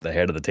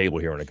head of the table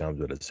here when it comes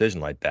to a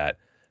decision like that,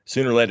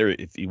 sooner or later,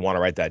 if you want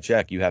to write that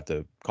check, you have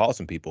to call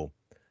some people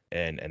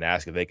and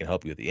ask if they can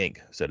help you with the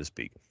ink, so to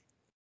speak.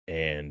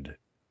 And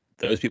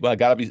those people have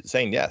got to be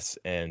saying yes.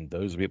 And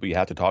those are people you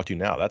have to talk to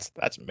now.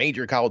 That's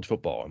major college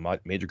football and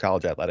major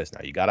college athletics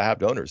now. You got to have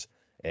donors.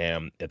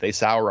 And if they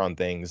sour on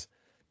things,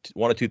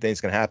 one of 2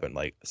 things can happen.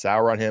 Like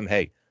sour on him,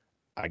 hey,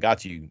 I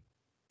got you.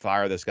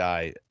 Fire this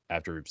guy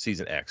after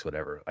season X,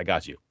 whatever. I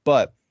got you.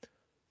 But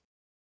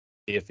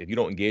if you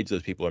don't engage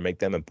those people or make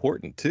them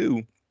important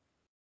too,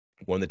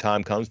 when the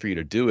time comes for you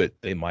to do it,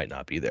 they might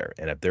not be there.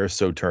 And if they're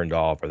so turned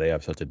off or they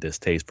have such a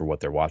distaste for what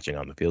they're watching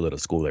on the field at a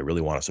school they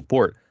really want to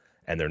support,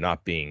 and they're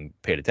not being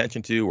paid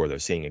attention to, or they're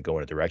seeing it go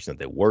in a direction that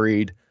they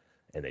worried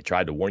and they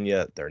tried to warn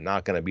you, they're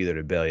not going to be there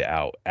to bail you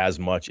out as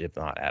much, if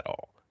not at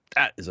all.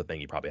 That is a thing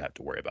you probably have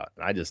to worry about.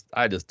 And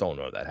I just don't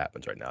know if that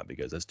happens right now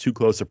because it's too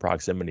close a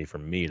proximity for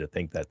me to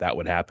think that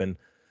would happen,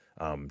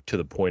 to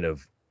the point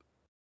of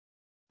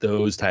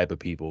those type of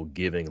people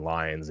giving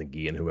Lyons and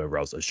Gee and whoever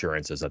else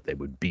assurances that they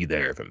would be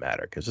there if it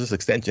mattered, because this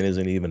extension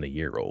isn't even a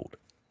year old.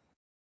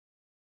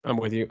 I'm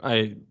with you.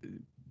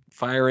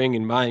 Firing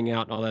and buying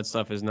out and all that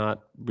stuff is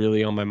not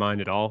really on my mind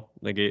at all.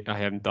 Like I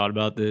haven't thought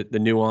about the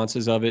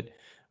nuances of it.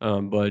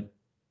 But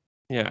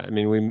yeah, I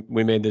mean,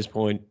 we made this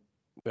point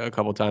a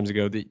couple of times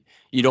ago that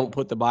you don't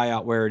put the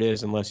buyout where it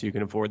is unless you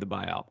can afford the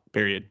buyout,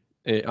 period.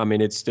 I mean,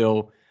 it's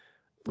still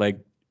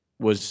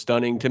was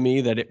stunning to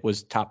me that it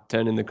was top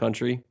 10 in the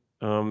country,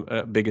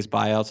 biggest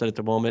buyouts at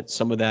the moment.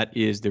 Some of that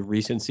is the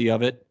recency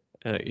of it.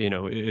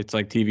 It's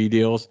like TV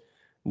deals.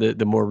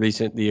 The more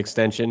recent the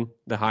extension,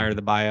 the higher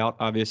the buyout,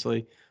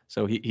 obviously.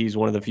 So he's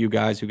one of the few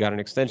guys who got an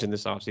extension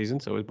this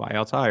offseason, so his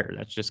buyout's higher.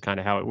 That's just kind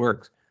of how it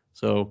works.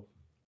 So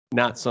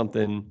not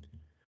something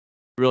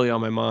really on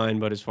my mind,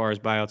 but as far as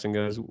buyouts and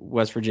goes,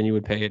 West Virginia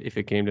would pay it if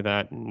it came to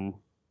that, and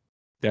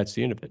that's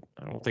the end of it.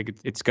 I don't think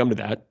it's come to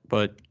that,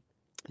 but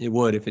it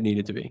would if it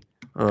needed to be.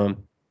 You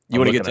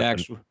want to get to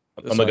actual?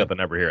 I'm looking at the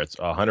number here. It's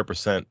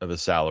 100% of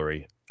his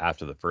salary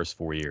after the first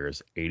 4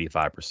 years,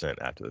 85%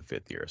 after the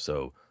 5th year.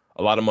 So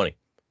a lot of money.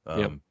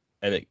 Yep.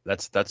 And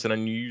that's an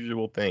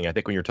unusual thing. I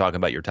think when you're talking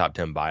about your top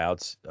 10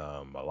 buyouts,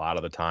 a lot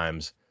of the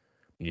times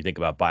when you think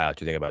about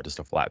buyouts, you think about just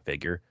a flat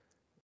figure.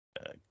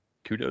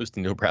 Kudos to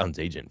Neil Brown's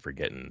agent for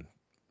getting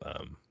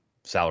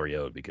salary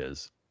owed,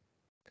 because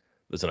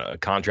listen, a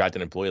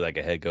contracted employee like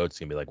a head coach is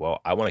gonna be like,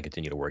 well, I want to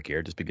continue to work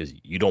here. Just because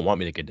you don't want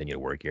me to continue to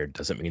work here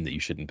doesn't mean that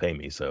you shouldn't pay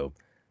me. So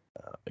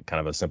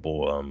kind of a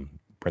simple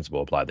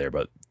principle applied there.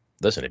 But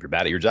listen, if you're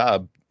bad at your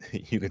job,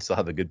 you can still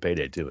have a good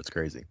payday too. It's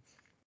crazy.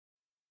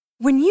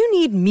 When you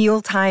need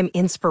mealtime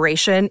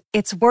inspiration,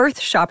 it's worth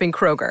shopping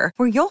Kroger,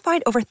 where you'll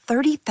find over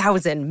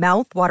 30,000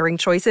 mouth-watering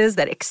choices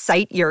that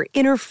excite your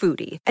inner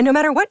foodie. And no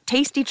matter what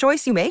tasty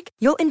choice you make,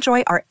 you'll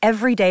enjoy our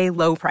everyday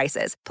low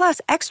prices, plus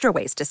extra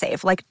ways to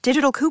save, like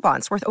digital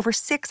coupons worth over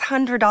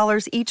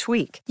 $600 each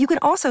week. You can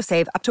also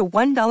save up to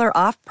 $1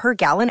 off per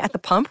gallon at the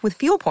pump with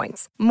fuel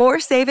points.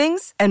 More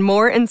savings and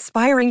more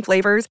inspiring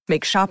flavors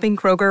make shopping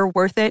Kroger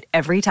worth it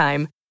every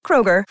time.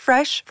 Kroger,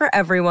 fresh for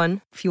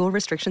everyone. Fuel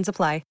restrictions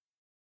apply.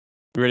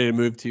 Ready to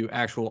move to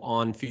actual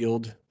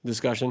on-field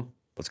discussion?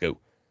 Let's go.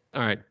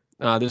 All right.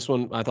 This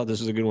one, I thought this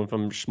was a good one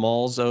from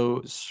Schmalz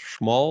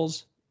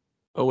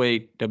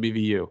 08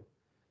 WVU.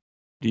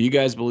 Do you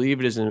guys believe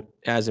it is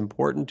as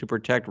important to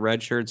protect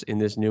red shirts in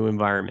this new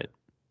environment?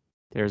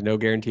 There's no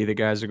guarantee that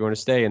guys are going to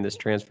stay in this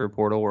transfer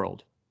portal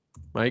world.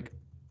 Mike?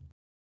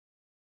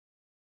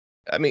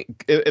 I mean,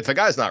 if a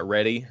guy's not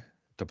ready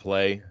to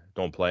play,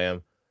 don't play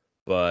him.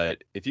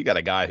 But if you got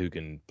a guy who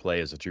can play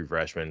as a true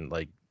freshman,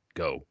 like,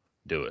 go.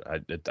 Do it.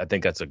 I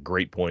think that's a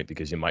great point,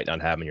 because you might not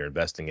have him and you're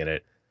investing in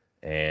it.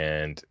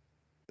 And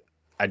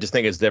I just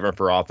think it's different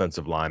for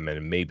offensive linemen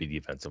and maybe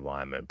defensive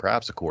linemen,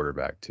 perhaps a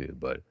quarterback too.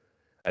 But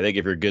I think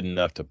if you're good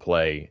enough to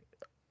play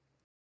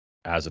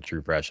as a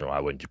true freshman, why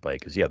wouldn't you play?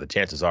 Because, yeah, the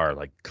chances are,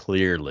 like,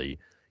 clearly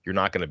you're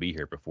not going to be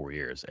here for 4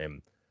 years.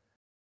 And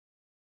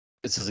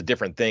this is a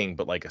different thing,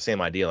 but like a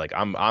same idea. Like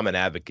I'm an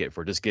advocate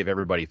for just give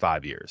everybody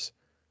 5 years.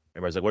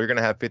 Everybody's like, well, you're going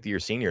to have 50-year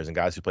seniors and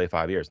guys who play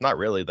 5 years. Not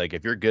really. Like,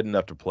 if you're good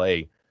enough to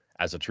play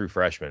as a true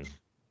freshman,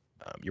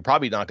 you're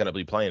probably not going to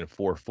be playing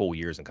 4 full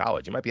years in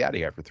college. You might be out of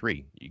here after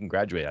 3. You can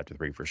graduate after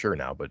 3 for sure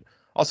now. But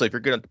also, if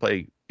you're going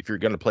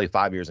to play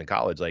 5 years in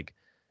college, like,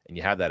 and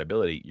you have that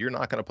ability, you're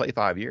not going to play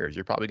 5 years.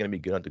 You're probably going to be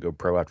good enough to go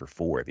pro after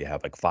 4 if you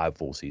have like 5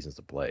 full seasons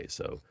to play.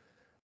 So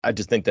I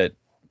just think that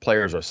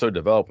players are so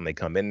developed when they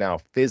come in now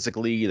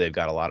physically. They've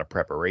got a lot of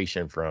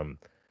preparation from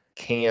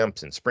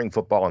camps and spring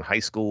football in high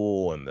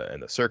school and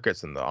the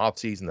circuits and the off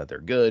season that they're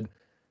good.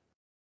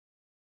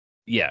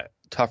 Yeah,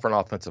 tough for an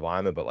offensive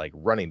lineman, but like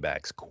running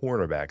backs,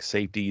 cornerbacks,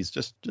 safeties,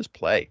 just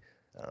play.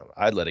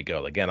 I'd let it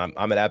go. Again,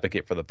 I'm an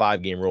advocate for the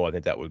 5-game rule. I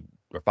think that would,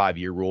 or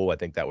 5-year rule. I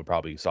think that would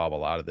probably solve a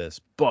lot of this.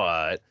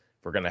 But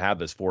if we're gonna have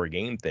this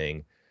 4-game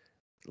thing,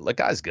 let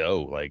guys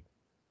go. Like,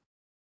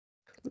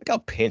 look how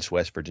pinched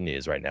West Virginia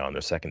is right now in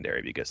their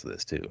secondary because of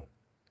this too.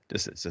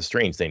 It's a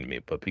strange thing to me,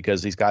 but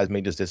because these guys may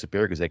just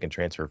disappear because they can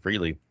transfer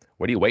freely,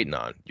 what are you waiting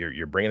on?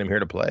 You're bringing them here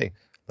to play.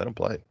 Let them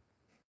play.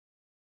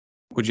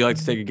 Would you like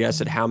to take a guess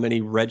at how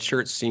many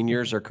redshirt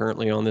seniors are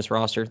currently on this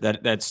roster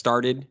that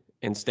started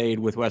and stayed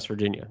with West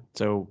Virginia?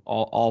 So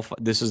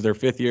this is their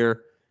 5th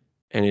year,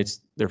 and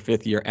it's their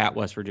 5th year at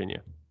West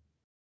Virginia.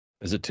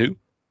 Is it 2?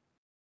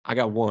 I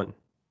got 1.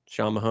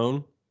 Sean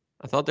Mahone.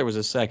 I thought there was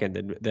a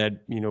second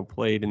that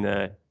played in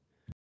that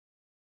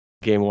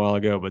game a while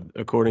ago, but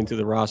according to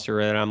the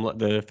roster and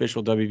the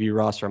official WV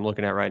roster I'm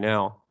looking at right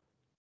now,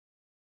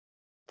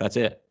 that's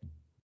it.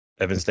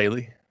 Evan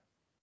Staley.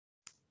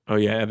 Oh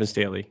yeah, Evan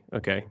Staley.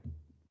 Okay,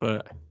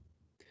 but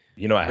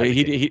he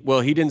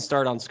didn't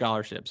start on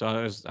scholarship,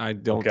 so I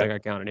don't think I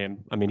counted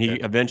him. I mean, he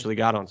eventually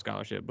got on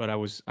scholarship, but I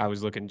was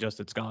looking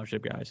just at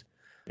scholarship guys.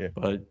 Yeah.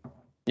 But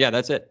yeah,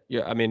 that's it.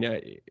 Yeah, I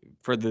mean,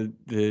 for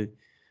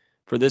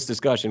for this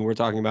discussion, we're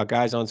talking about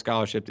guys on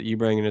scholarship that you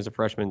bring in as a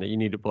freshman that you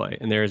need to play,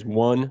 and there is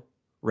 1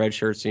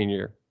 redshirt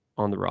senior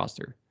on the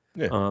roster.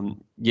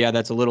 Yeah.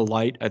 That's a little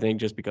light, I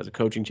think, just because of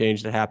coaching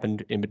change that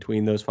happened in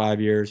between those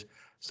 5 years,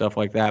 stuff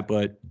like that.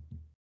 But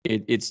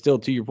it's still,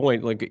 to your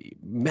point, like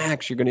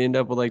max, you're going to end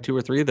up with like 2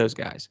 or 3 of those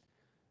guys.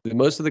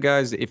 Most of the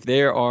guys, if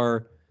they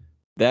are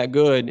that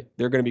good,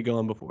 they're going to be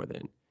gone before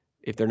then.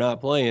 If they're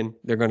not playing,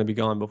 they're going to be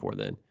gone before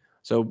then.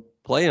 So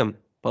play them.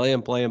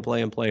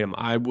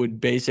 I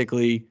would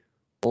basically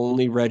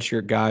only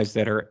redshirt guys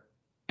that are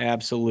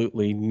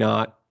absolutely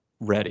not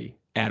ready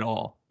at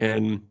all.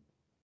 And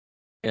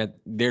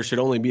there should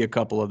only be a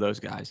couple of those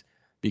guys,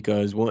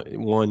 because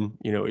one,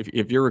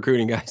 if you're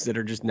recruiting guys that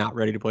are just not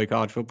ready to play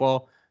college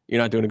football, you're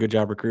not doing a good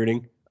job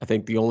recruiting. I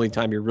think the only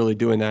time you're really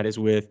doing that is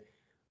with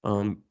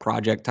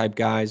project type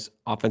guys,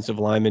 offensive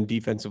linemen,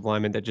 defensive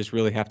linemen that just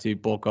really have to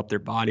bulk up their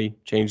body,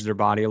 change their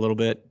body a little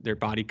bit, their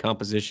body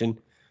composition.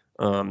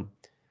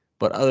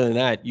 But other than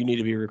that, you need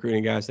to be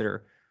recruiting guys that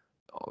are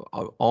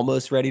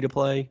almost ready to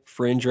play,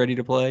 fringe ready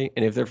to play.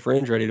 And if they're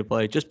fringe ready to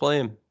play, just play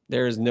them.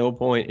 There is no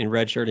point in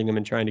redshirting them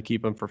and trying to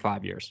keep them for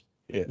 5 years.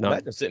 Yeah,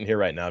 imagine sitting here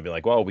right now and be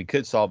like, well, we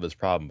could solve this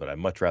problem, but I'd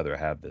much rather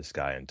have this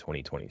guy in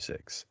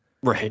 2026.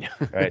 Right.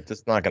 Right.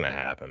 That's not going to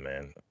happen,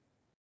 man.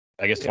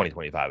 I guess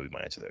 2025 we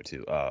might answer there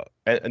too.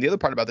 And the other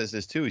part about this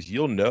is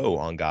you'll know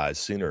on guys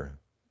sooner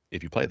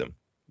if you play them.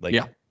 Like,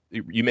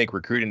 you make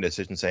recruiting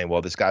decisions saying,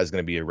 well, this guy's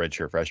going to be a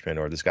redshirt freshman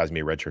or this guy's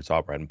going to be a redshirt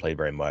sophomore. I haven't played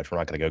very much. We're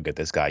not going to go get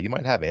this guy. You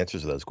might have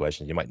answers to those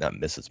questions. You might not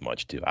miss as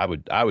much too. I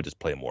would just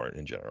play more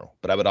in general,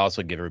 but I would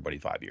also give everybody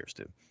 5 years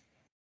too.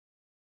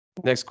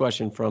 Next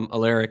question from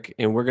Alaric,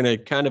 and we're going to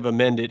kind of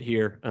amend it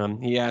here.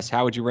 He asks,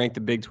 how would you rank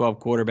the Big 12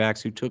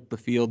 quarterbacks who took the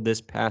field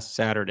this past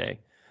Saturday?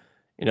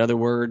 In other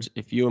words,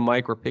 if you and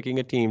Mike were picking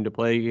a team to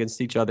play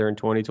against each other in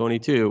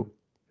 2022,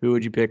 who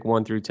would you pick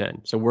 1 through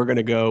 10? So we're not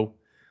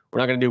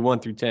going to do 1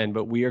 through 10,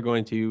 but we are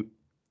going to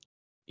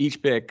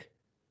each pick,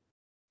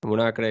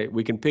 and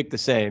we can pick the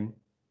same,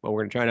 but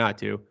we're going to try not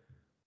to,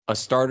 a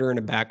starter and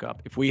a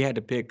backup. If we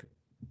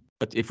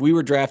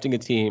were drafting a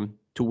team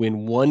to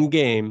win one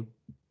game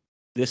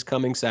this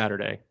coming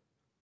Saturday,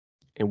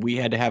 and we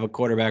had to have a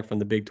quarterback from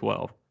the Big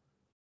 12,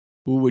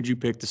 who would you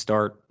pick to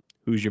start?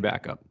 Who's your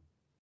backup?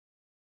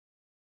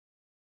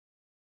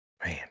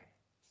 Man.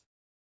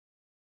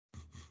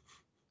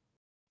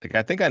 Like,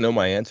 I think I know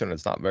my answer, and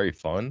it's not very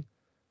fun.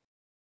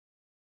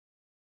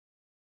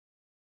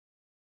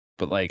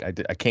 But, like,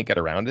 I can't get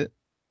around it.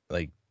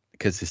 Like,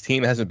 because his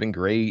team hasn't been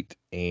great,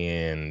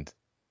 and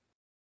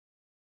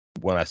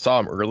when I saw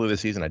him early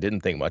this season, I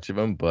didn't think much of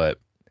him,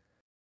 but,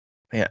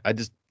 man,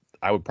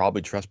 I would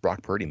probably trust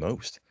Brock Purdy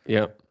most.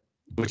 Yeah.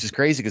 Which is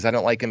crazy because I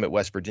don't like him at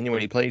West Virginia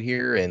when he played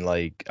here, and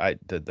like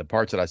the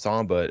parts that I saw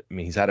him, but I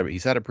mean he's had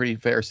a pretty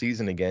fair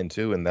season again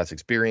too, and that's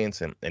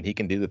experience, and he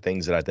can do the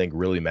things that I think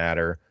really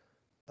matter.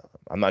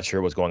 I'm not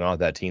sure what's going on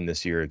with that team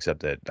this year, except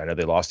that I know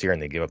they lost here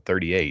and they gave up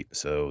 38,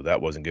 so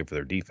that wasn't good for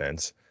their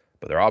defense.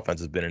 But their offense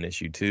has been an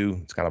issue too.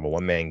 It's kind of a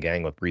one-man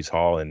gang with Breece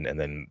Hall, and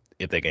then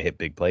if they can hit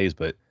big plays,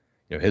 but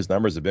you know his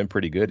numbers have been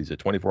pretty good. He's at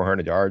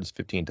 2,400 yards,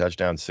 15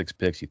 touchdowns, 6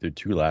 picks. He threw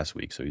 2 last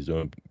week, so he's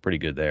doing pretty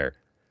good there.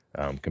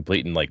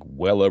 Completing like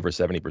well over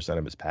 70%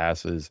 of his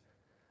passes.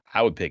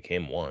 I would pick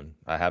him 1.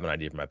 I have an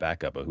idea for my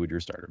backup, but who would your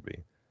starter be?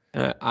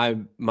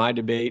 My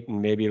debate,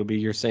 and maybe it'll be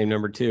your same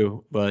number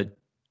 2, but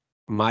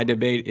my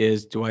debate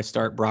is: do I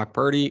start Brock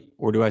Purdy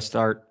or do I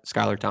start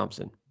Skylar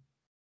Thompson?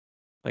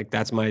 Like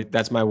that's my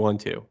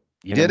 1-2.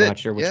 I'm not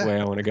sure which way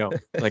I want to go.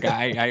 Like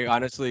I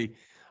honestly,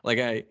 like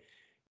I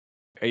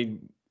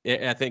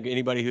think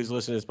anybody who's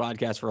listened to this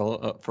podcast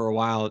for a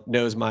while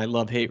knows my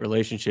love-hate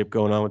relationship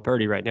going on with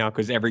Purdy right now,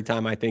 because every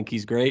time I think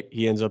he's great,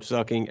 he ends up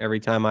sucking. Every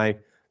time I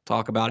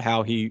talk about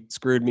how he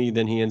screwed me,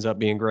 then he ends up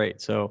being great.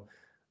 So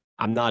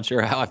I'm not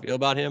sure how I feel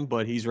about him,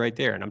 but he's right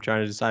there. And I'm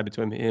trying to decide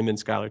between him and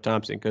Skylar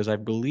Thompson, because I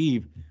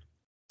believe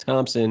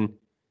Thompson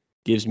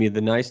gives me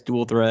the nice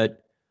dual threat.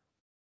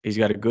 He's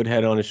got a good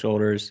head on his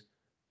shoulders.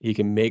 He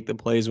can make the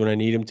plays when I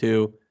need him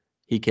to.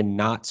 He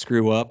cannot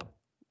screw up.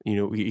 You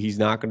know, he's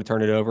not going to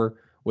turn it over,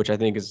 which I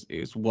think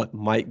is what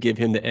might give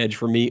him the edge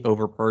for me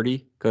over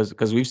Purdy,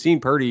 because we've seen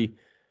Purdy,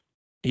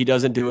 he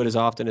doesn't do it as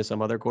often as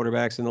some other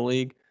quarterbacks in the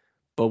league,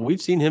 but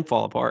we've seen him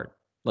fall apart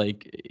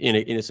like in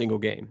a single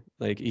game.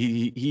 Like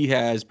he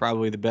has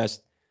probably the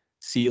best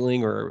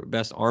ceiling or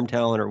best arm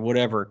talent or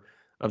whatever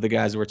of the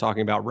guys that we're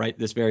talking about right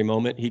this very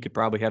moment. He could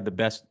probably have the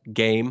best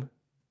game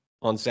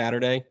on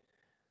Saturday,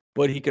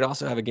 but he could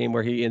also have a game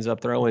where he ends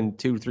up throwing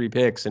 2-3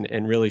 picks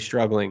and really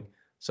struggling.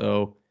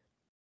 So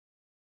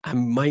I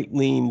might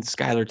lean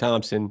Skylar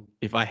Thompson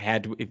if I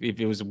had to, if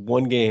it was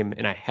one game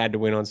and I had to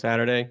win on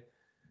Saturday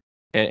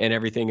and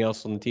everything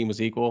else on the team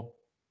was equal.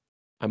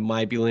 I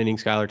might be leaning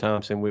Skylar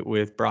Thompson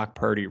with Brock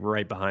Purdy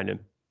right behind him.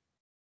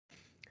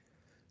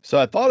 So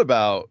I thought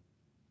about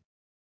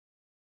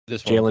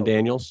this one. Jalen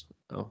Daniels?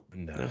 Oh,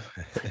 no.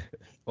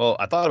 Well,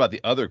 I thought about the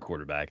other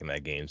quarterback in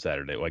that game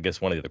Saturday. Well, I guess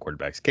one of the other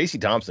quarterbacks. Casey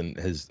Thompson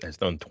has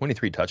thrown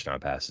 23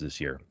 touchdown passes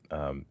this year.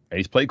 And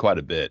he's played quite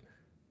a bit.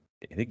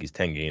 I think he's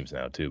 10 games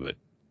now too, but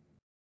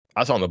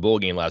I saw in the bowl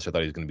game last year, I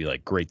thought he was going to be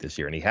like great this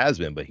year, and he has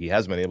been, but he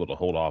hasn't been able to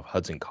hold off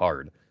Hudson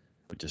Card,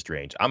 which is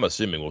strange. I'm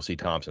assuming we'll see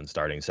Thompson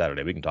starting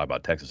Saturday. We can talk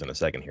about Texas in a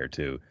second here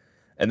too.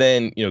 And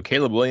then, you know,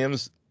 Caleb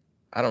Williams,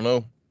 I don't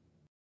know,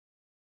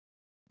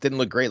 didn't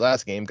look great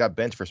last game, got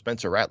benched for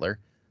Spencer Rattler.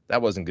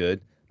 That wasn't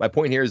good. My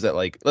point here is that,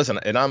 like, listen,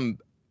 and I'm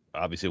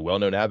obviously a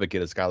well-known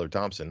advocate of Skylar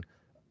Thompson.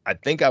 I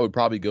think I would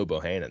probably go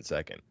Bohannon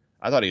second.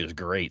 I thought he was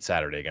great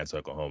Saturday against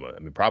Oklahoma. I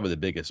mean, probably the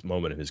biggest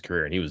moment of his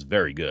career, and he was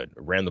very good.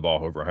 Ran the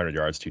ball over 100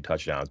 yards, 2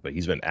 touchdowns, but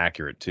he's been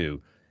accurate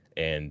too.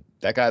 And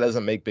that guy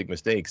doesn't make big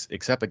mistakes,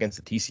 except against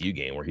the TCU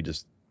game where he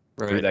just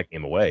threw that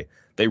game away.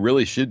 They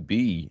really should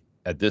be,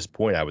 at this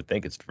point, I would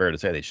think it's fair to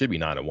say they should be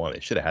 9-1. They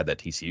should have had that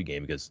TCU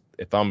game, because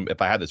if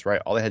I had this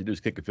right, all they had to do is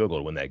kick a field goal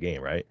to win that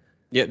game, right?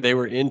 Yeah, they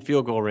were in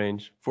field goal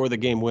range for the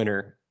game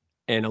winner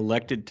and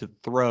elected to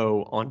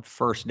throw on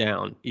first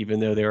down,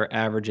 even though they were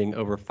averaging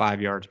over 5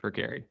 yards per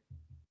carry.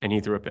 And he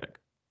threw a pick.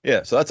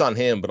 Yeah, so that's on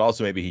him, but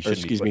also maybe he shouldn't.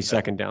 Excuse me,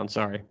 second down.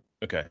 Sorry.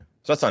 Okay,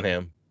 so that's on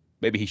him.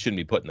 Maybe he shouldn't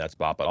be put in that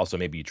spot, but also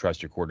maybe you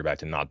trust your quarterback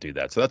to not do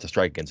that. So that's a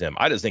strike against him.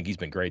 I just think he's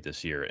been great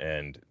this year,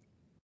 and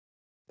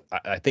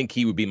I think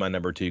he would be my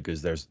number 2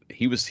 because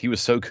he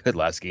was so good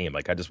last game.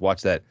 Like, I just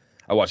watched that.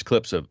 I watched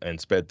clips of and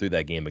sped through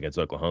that game against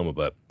Oklahoma,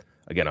 but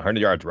again,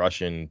 100 yards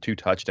rushing, 2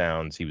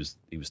 touchdowns. He was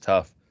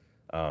tough.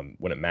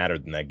 when it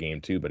mattered in that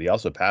game too. But he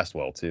also passed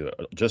well too.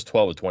 Just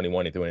 12 of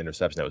 21, he threw an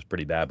interception that was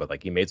pretty bad, but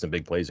like he made some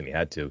big plays when he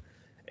had to.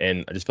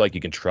 And I just feel like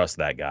you can trust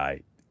that guy,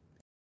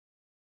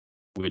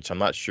 which I'm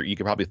not sure. You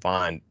could probably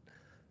find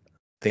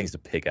things to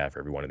pick at for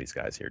every one of these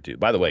guys here too.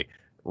 By the way,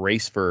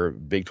 race for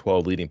Big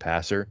 12 leading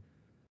passer,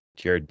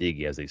 Jared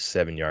Diggy has a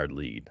 7-yard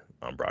lead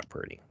on Brock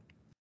Purdy.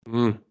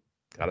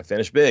 Got to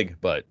finish big,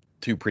 but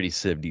 2 pretty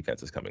civ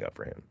defenses coming up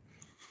for him.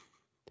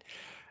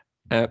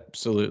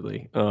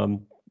 Absolutely.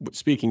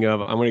 Speaking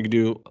of, I'm going to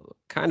do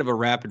kind of a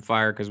rapid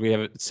fire because we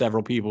have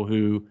several people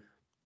who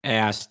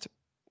asked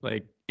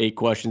like 8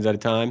 questions at a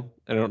time.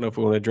 I don't know if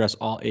we want to address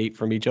all 8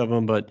 from each of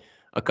them, but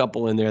a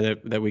couple in there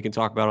that we can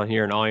talk about on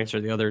here, and I'll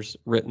answer the others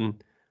written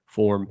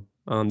form.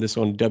 This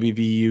one,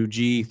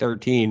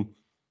 WVUG13.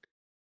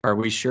 Are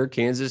we sure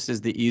Kansas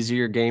is the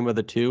easier game of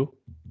the 2?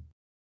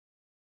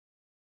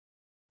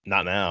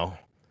 Not now.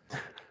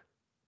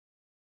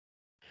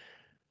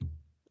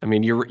 I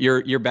mean,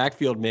 your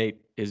backfield mate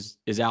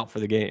is out for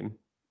the game,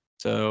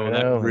 so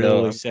that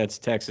really sets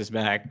Texas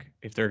back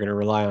if they're going to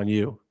rely on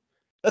you.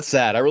 That's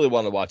sad. I really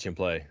want to watch him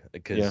play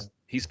because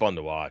he's fun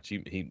to watch.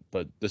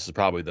 But this is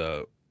probably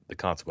the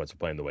consequence of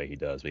playing the way he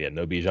does. We had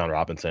no Bijan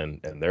Robinson,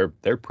 and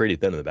they're pretty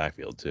thin in the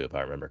backfield too, if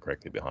I remember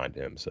correctly, behind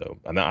him. So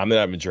I'm not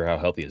even sure how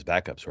healthy his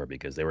backups were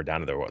because they were down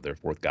to their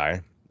 4th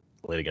guy,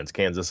 played against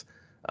Kansas.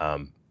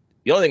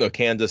 The only thing with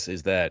Kansas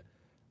is that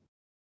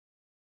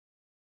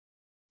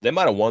they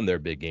might have won their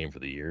big game for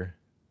the year.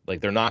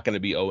 Like they're not going to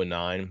be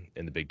 0-9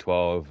 in the Big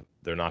 12.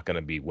 They're not going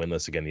to be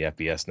winless again in the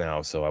FBS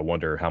now. So I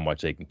wonder how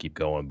much they can keep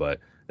going. But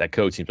that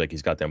coach seems like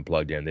he's got them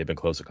plugged in. They've been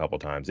close a couple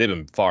times. They've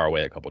been far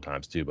away a couple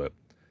times too. But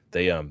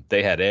they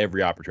had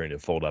every opportunity to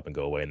fold up and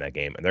go away in that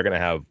game. And they're going to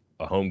have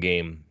a home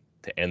game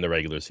to end the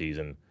regular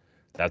season.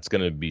 That's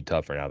going to be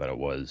tougher now than it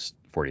was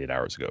 48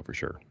 hours ago for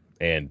sure.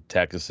 And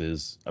Texas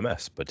is a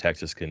mess, but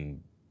Texas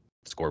can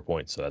score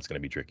points, so that's going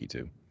to be tricky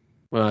too.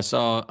 Well, I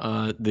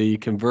saw the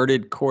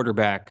converted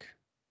quarterback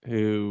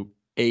who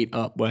ate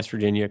up West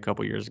Virginia a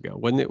couple years ago.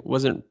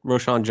 Wasn't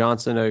Roschon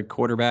Johnson a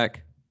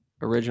quarterback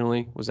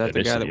originally? Was that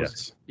the guy that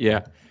was?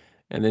 Yeah.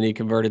 And then he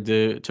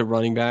converted to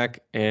running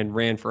back and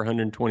ran for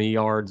 120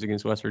 yards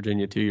against West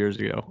Virginia 2 years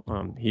ago.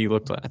 He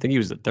looked like, I think he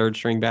was the 3rd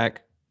string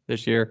back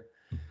this year.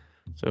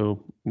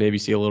 So maybe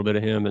see a little bit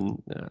of him.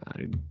 And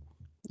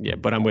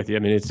but I'm with you. I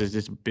mean, it's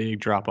just a big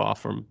drop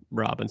off from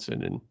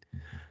Robinson, and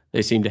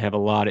they seem to have a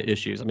lot of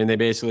issues. I mean, they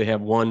basically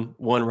have one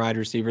wide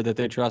receiver that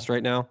they trust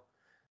right now,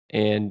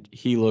 and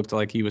he looked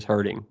like he was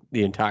hurting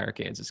the entire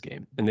Kansas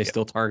game, and they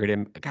still target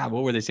him. God,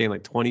 what were they saying,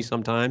 like 20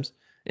 sometimes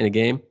in a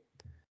game?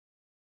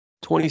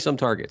 20 some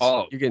targets.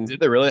 Oh, did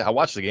they really? I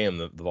watched the game.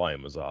 The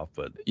volume was off,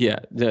 but yeah.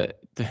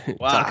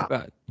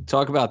 Wow.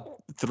 Talk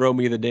about throw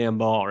me the damn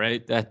ball,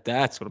 right?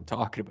 That's what I'm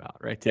talking about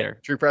right there.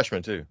 True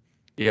freshman too.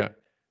 Yeah.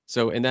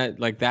 So, and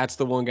that's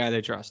the one guy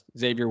they trust,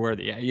 Xavier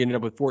Worthy. Yeah, he ended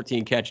up with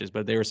 14 catches,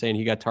 but they were saying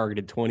he got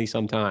targeted 20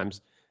 sometimes,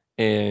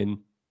 and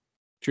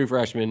true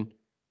freshman,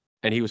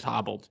 and he was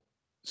hobbled.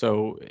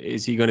 So,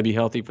 is he going to be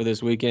healthy for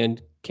this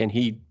weekend? Can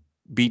he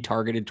be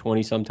targeted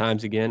 20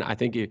 sometimes again? I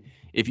think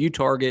if you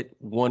target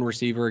one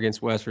receiver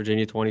against West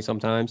Virginia 20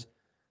 sometimes,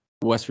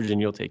 West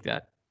Virginia will take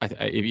that.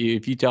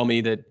 If you tell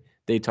me that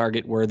they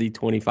target Worthy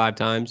 25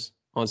 times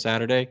on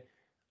Saturday,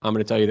 I'm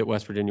going to tell you that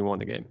West Virginia won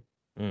the game.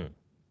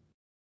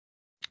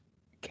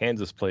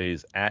 Kansas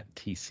plays at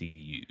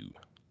TCU.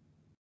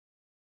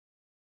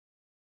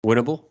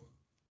 Winnable?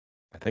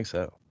 I think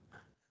so.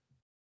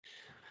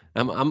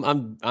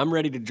 I'm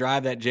ready to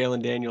drive that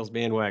Jalen Daniels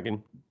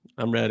bandwagon.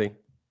 I'm ready.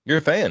 You're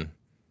a fan.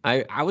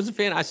 I was a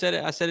fan. I said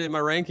it in my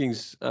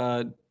rankings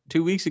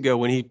 2 weeks ago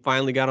when he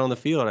finally got on the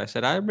field. I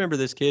said I remember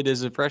this kid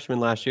as a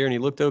freshman last year and he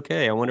looked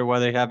okay. I wonder why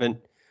they haven't.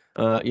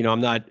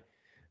 I'm not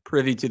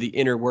privy to the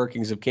inner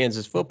workings of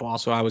Kansas football,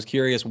 so I was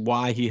curious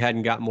why he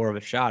hadn't got more of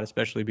a shot,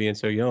 especially being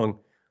so young.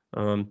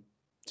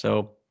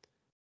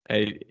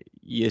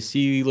 You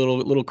see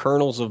little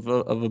kernels of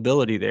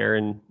ability there,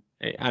 and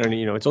I don't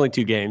know. It's only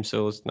 2 games,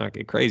 so let's not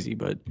get crazy.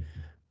 But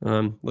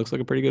looks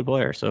like a pretty good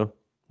player. So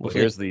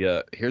here's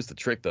the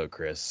trick, though,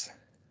 Chris.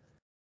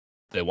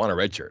 They want to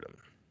redshirt him.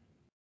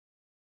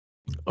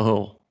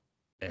 Oh,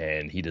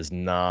 and he does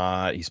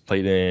not. He's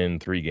played in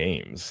 3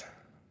 games.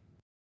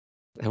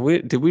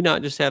 Did we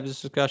not just have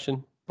this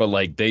discussion? But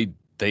like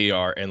they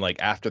are, and like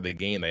after the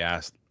game, they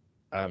asked.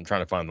 I'm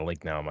trying to find the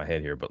link now in my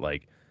head here, but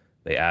like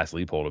they asked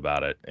Leipold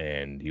about it,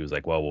 and he was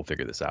like, "Well, we'll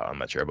figure this out. I'm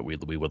not sure, but we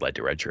would like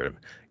to redshirt him."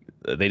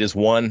 They just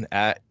won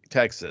at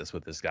Texas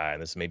with this guy,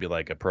 and this may be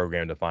like a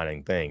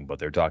program-defining thing, but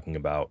they're talking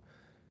about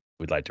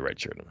we'd like to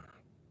redshirt him.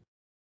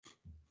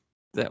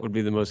 That would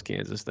be the most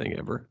Kansas thing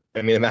ever.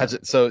 I mean,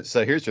 imagine. So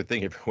here's your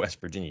thing for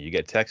West Virginia: you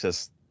get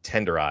Texas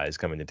tenderized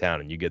coming to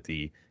town, and you get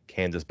the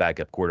Kansas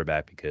backup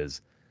quarterback because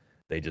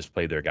they just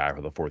played their guy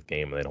for the 4th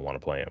game, and they don't want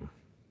to play him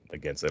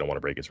against. They don't want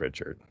to break his red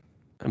shirt.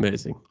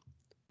 Amazing.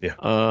 Yeah.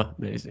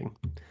 Amazing.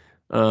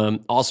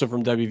 Also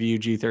from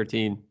WVUG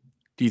 13,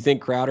 do you think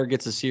Crowder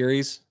gets a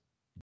series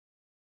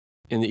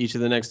in each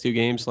of the next 2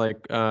 games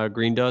like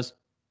Green does?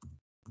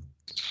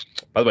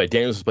 By the way,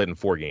 Daniels has played in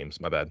 4 games.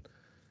 My bad.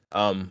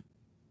 I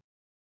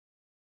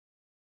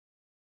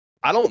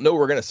don't know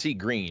we're going to see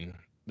Green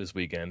this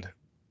weekend.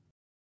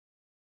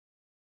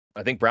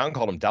 I think Brown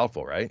called him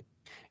doubtful, right?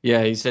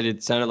 Yeah, he said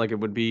it sounded like it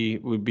would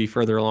be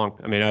further along.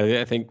 I mean,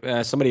 I think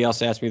somebody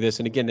else asked me this,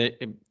 and again,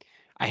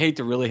 I hate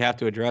to really have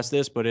to address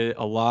this, but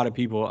a lot of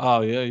people,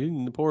 oh yeah, he's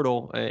in the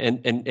portal,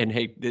 and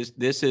hey,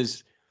 this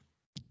is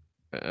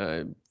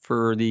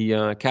for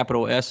the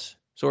capital S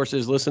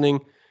sources listening.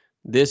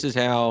 This is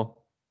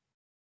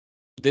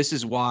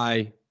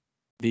why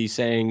the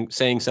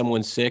saying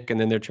someone's sick and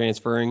then they're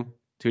transferring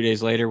 2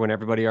 days later when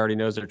everybody already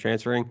knows they're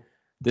transferring.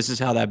 This is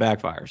how that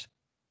backfires.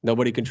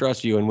 Nobody can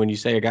trust you, and when you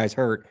say a guy's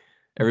hurt,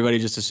 everybody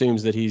just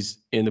assumes that he's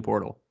in the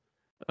portal,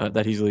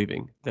 that he's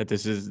leaving, that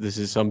this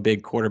is some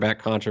big quarterback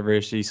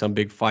controversy, some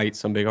big fight,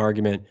 some big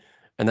argument,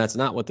 and that's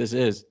not what this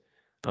is.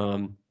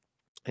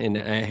 And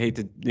I hate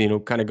to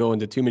kind of go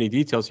into too many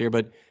details here,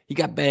 but he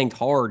got banged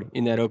hard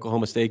in that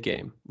Oklahoma State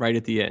game right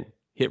at the end,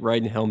 hit right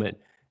in the helmet,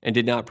 and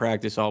did not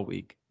practice all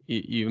week.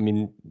 I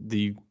mean,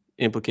 the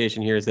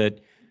implication here is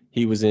that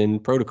he was in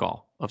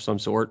protocol of some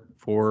sort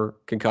for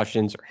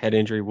concussions or head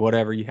injury,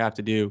 whatever you have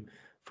to do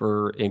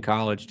in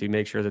college to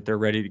make sure that they're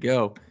ready to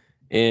go.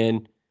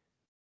 And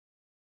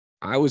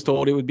I was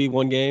told it would be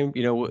one game,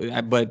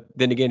 but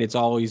then again, it's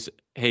always,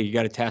 hey, you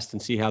got to test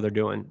and see how they're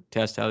doing.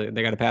 Test how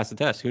they got to pass the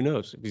test. Who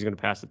knows if he's going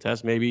to pass the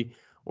test, maybe,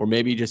 or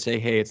maybe just say,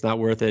 hey, it's not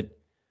worth it.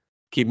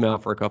 Keep him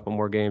out for a couple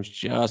more games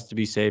just to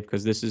be safe,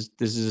 because this is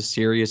a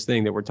serious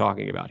thing that we're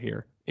talking about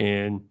here.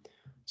 And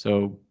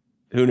so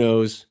who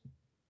knows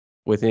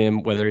with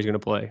him whether he's going to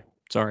play.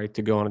 Sorry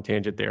to go on a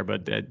tangent there,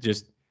 but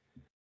this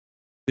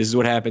is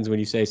what happens when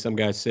you say some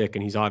guy's sick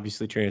and he's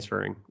obviously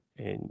transferring.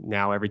 And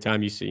now every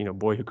time you see,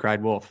 boy who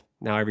cried wolf,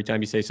 now every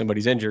time you say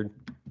somebody's injured,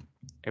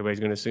 everybody's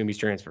going to assume he's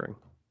transferring.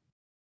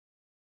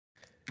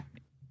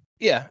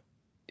 Yeah.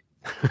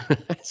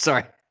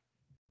 Sorry.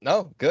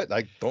 No, good.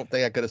 I don't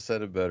think I could have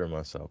said it better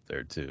myself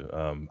there too.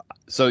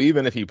 So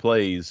even if he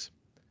plays,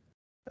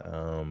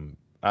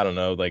 I don't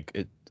know,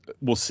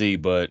 we'll see,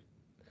 but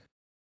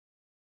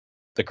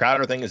the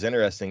Crowder thing is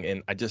interesting,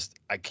 and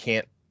I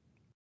can't.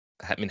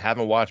 I mean,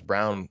 having watched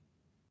Brown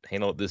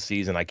handle it this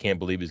season, I can't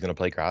believe he's going to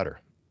play Crowder.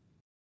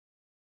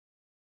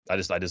 I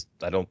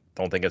don't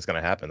think it's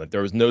going to happen. Like,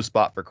 there was no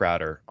spot for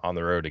Crowder on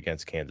the road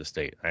against Kansas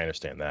State. I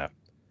understand that.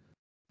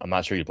 I'm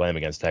not sure you play him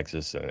against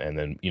Texas, and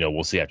then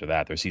we'll see after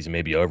that. Their season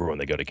may be over when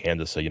they go to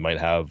Kansas, so you might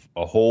have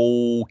a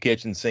whole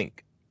kitchen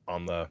sink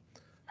on the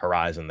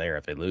horizon there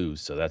if they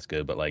lose. So that's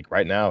good. But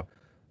right now,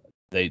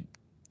 the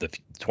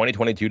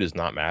 2022 does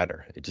not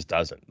matter. It just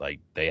doesn't.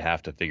 They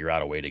have to figure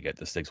out a way to get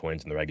to 6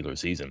 wins in the regular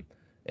season,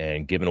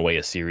 and giving away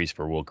a series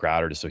for Will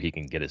Crowder just so he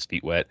can get his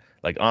feet wet.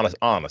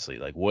 Honestly,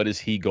 what is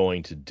he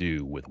going to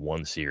do with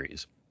one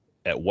series?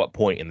 At what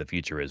point in the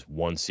future is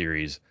one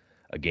series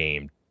a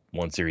game,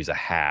 one series a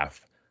half,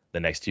 the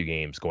next 2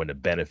 games going to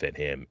benefit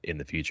him in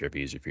the future if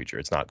he's your future?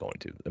 It's not going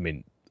to. I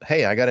mean,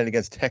 hey, I got it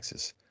against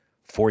Texas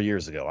 4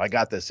 years ago. I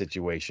got this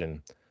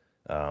situation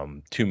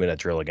 2-minute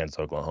drill against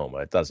Oklahoma.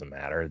 It doesn't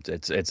matter.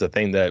 It's a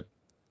thing that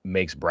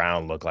makes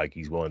Brown look like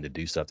he's willing to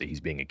do stuff that he's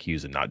being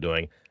accused of not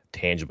doing.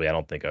 Tangibly, I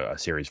don't think a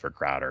series for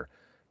Crowder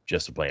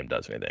just to play him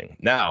does anything.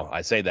 Now,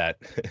 I say that,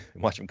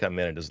 watch him come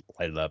in and just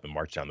light it up and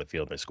march down the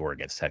field and score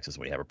against Texas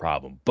when you have a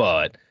problem.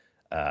 But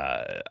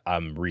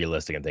I'm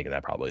realistic and thinking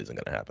that probably isn't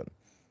going to happen.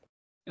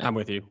 I'm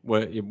with you.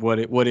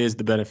 What is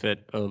the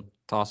benefit of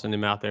tossing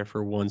him out there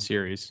for one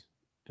series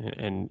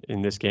and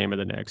in this game or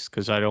the next?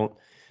 Because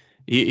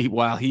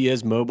while he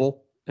is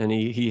mobile and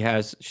he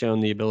has shown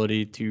the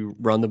ability to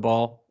run the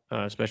ball,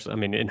 especially, I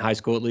mean, in high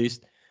school at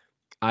least,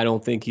 I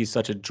don't think he's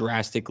such a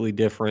drastically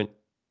different.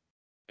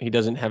 He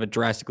doesn't have a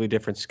drastically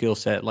different skill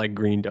set like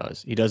Green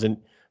does. He doesn't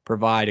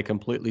provide a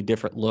completely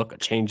different look, a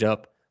change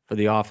up for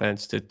the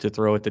offense to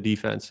throw at the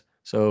defense.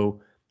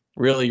 So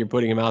really, you're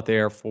putting him out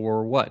there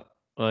for what?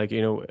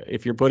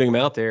 If you're putting him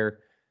out there,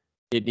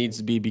 it needs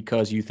to be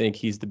because you think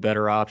he's the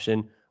better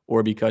option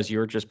or because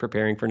you're just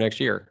preparing for next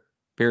year,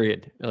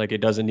 period.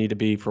 It doesn't need to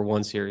be for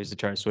one series to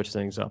try to switch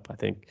things up, I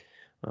think.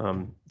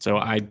 So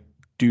I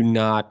do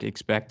not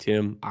expect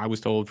him. I was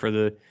told for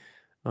the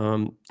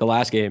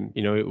last game,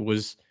 it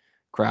was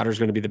Crowder's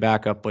going to be the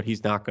backup, but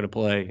he's not going to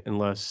play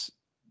unless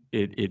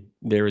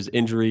there is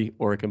injury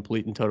or a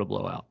complete and total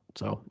blowout.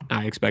 So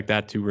I expect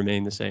that to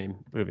remain the same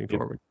moving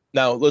forward.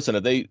 Now, listen,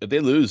 if they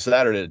lose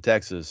Saturday to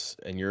Texas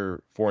and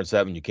you're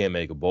 4-7, you can't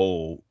make a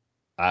bowl,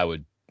 I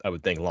would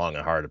think long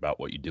and hard about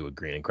what you do with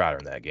Green and Crowder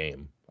in that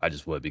game. I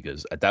just would,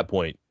 because at that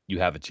point you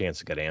have a chance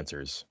to get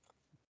answers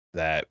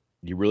that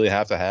you really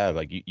have to have.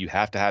 You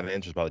have to have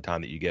answers by the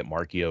time that you get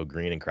Markio,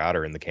 Green, and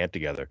Crowder in the camp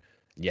together.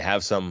 You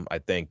have some, I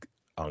think,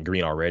 on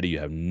Green already. You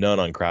have none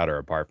on Crowder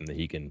apart from that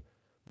he can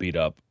beat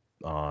up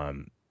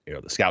on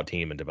the scout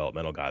team and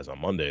developmental guys on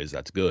Mondays.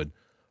 That's good,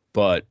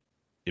 but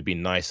it'd be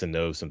nice to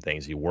know some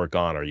things you work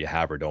on or you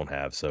have or don't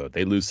have. So if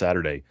they lose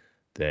Saturday,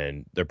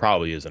 then there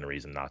probably isn't a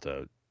reason not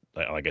to,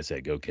 like I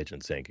said, go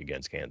kitchen sink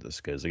against Kansas,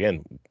 because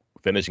again,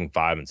 finishing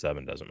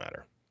 5-7 doesn't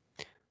matter.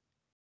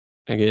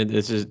 Again,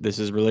 this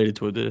is related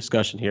to the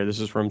discussion here. This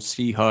is from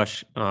C.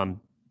 Hush.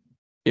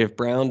 If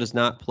Brown does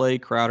not play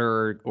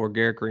Crowder or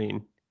Garrett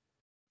Green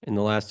in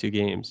the last 2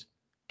 games,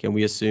 can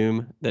we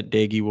assume that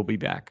Doege will be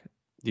back?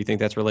 Do you think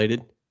that's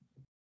related?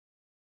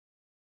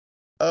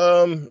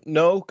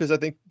 No, because I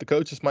think the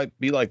coach just might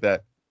be like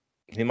that.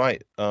 He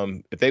might.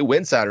 If they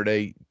win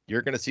Saturday,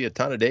 you're going to see a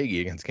ton of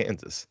Doege against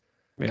Kansas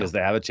because they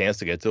have a chance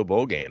to get to a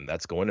bowl game.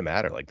 That's going to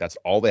matter. Like, that's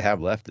all they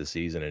have left this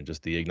season, and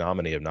just the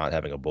ignominy of not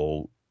having a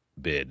bowl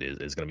bid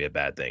is going to be a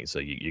bad thing. So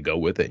you go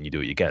with it and you do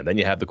what you can. Then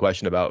you have the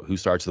question about who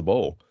starts the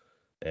bowl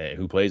and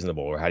who plays in the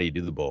bowl, or how do you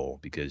do the bowl,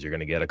 because you're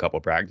going to get a couple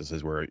of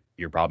practices where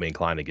you're probably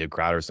inclined to give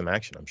Crowder some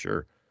action, I'm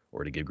sure,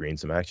 or to give Green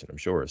some action, I'm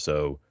sure.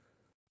 So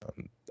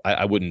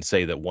I wouldn't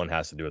say that one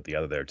has to do with the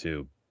other there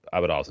too. I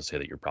would also say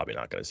that you're probably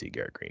not going to see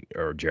Garrett Green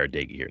or Jared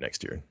Doege here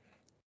next year.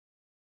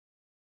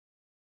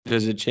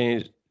 Does it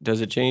change?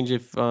 Does it change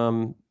if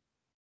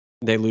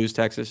they lose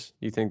Texas?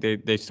 You think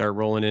they start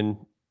rolling in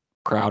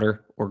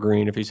Crowder or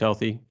Green if he's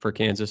healthy for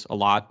Kansas a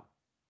lot?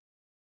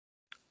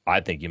 I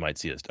think you might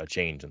see a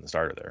change in the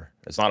starter there.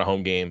 It's not a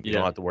home game. You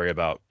don't have to worry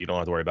about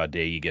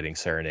Doege getting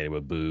serenaded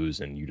with booze,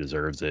 and you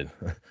deserves it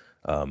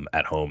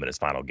at home in his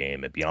final game.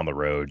 It'd be on the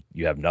road.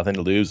 You have nothing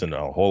to lose and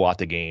a whole lot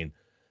to gain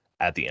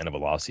at the end of a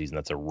lost season.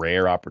 That's a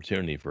rare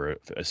opportunity for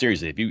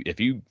seriously. If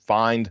you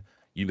find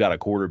you've got a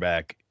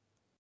quarterback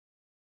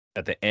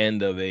at the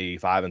end of a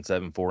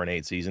 5-7,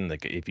 4-8 season,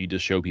 like if you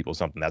just show people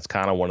something, that's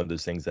kind of one of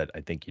those things that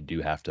I think you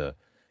do have to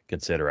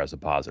consider as a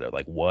positive.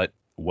 Like what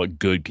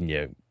good can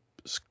you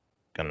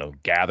kind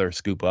of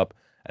scoop up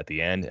at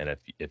the end? And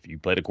if you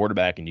played a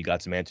quarterback and you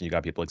got some answers, you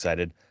got people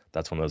excited,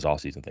 that's one of those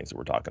all-season things that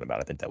we're talking about.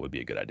 I think that would be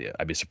a good idea.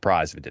 I'd be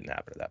surprised if it didn't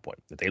happen at that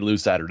point. If they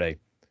lose Saturday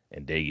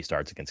and Doege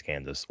starts against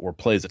Kansas or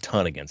plays a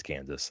ton against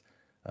Kansas,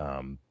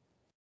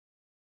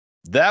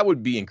 that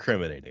would be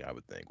incriminating, I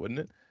would think, wouldn't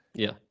it?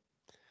 Yeah.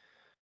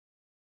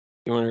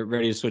 You want to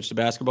ready to switch to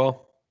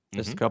basketball?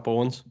 Just a couple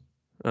ones.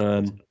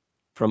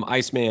 From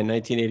Iceman,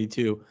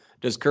 1982.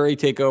 Does Curry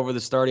take over the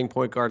starting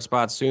point guard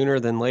spot sooner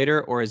than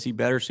later, or is he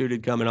better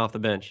suited coming off the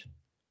bench?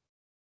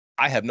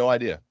 I have no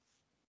idea.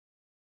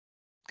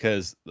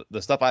 Because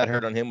the stuff I had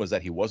heard on him was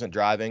that he wasn't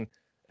driving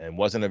and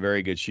wasn't a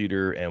very good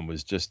shooter and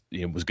was just,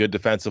 was good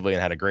defensively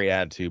and had a great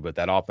attitude, but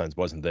that offense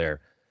wasn't there.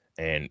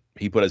 And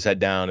he put his head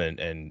down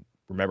and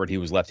remembered he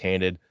was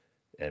left-handed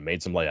and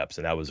made some layups,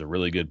 and that was a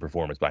really good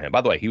performance by him.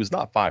 By the way, he was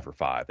not 5 for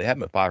 5. They had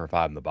him at 5 for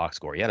 5 in the box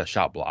score. He had a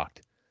shot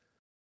blocked.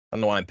 I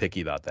don't know why I'm picky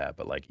about that,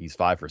 but like he's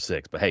 5 for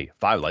 6. But hey,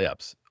 5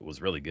 layups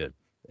was really good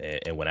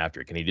and went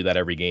after it. Can he do that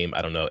every game?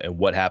 I don't know. And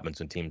what happens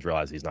when teams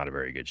realize he's not a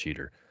very good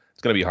shooter?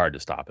 It's going to be hard to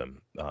stop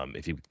him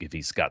if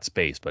he's got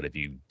space. But if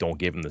you don't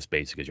give him the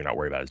space because you're not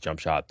worried about his jump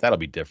shot, that'll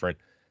be different.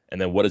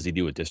 And then what does he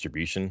do with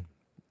distribution?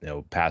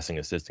 Passing,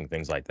 assisting,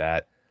 things like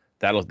that.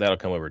 That'll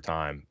come over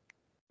time.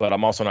 But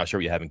I'm also not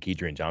sure you have in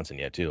Kedrian Johnson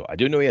yet, too. I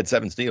do know he had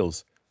 7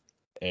 steals,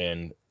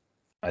 and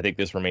I think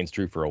this remains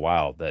true for a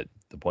while, that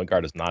the point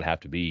guard does not have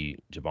to be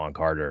Javon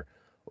Carter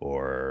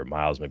or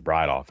Miles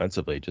McBride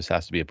offensively. It just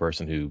has to be a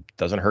person who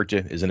doesn't hurt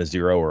you, isn't a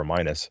 0 or a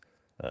minus,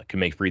 can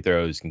make free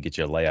throws, can get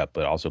you a layup,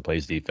 but also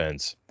plays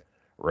defense,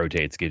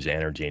 rotates, gives you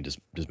energy, and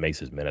just makes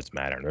his minutes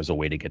matter. And there's a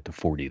way to get to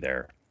 40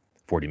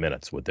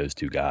 minutes with those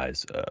two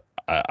guys.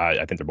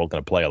 I think they're both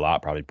going to play a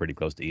lot, probably pretty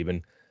close to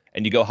even.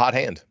 And you go hot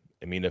hand.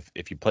 I mean,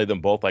 if you play them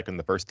both like in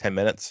the first 10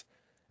 minutes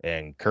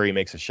and Curry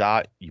makes a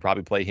shot, you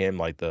probably play him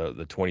like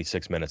the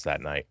 26 minutes that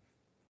night.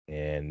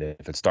 And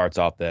if it starts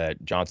off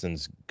that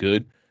Johnson's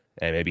good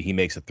and maybe he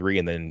makes a 3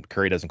 and then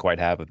Curry doesn't quite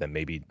have it, then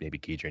maybe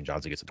Kedrian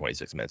Johnson gets the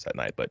 26 minutes that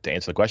night. But to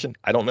answer the question,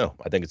 I don't know.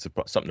 I think it's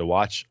something to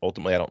watch.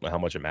 Ultimately, I don't know how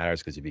much it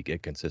matters, because if you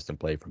get consistent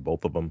play from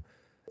both of them,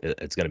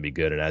 it's going to be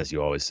good. And as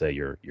you always say,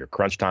 your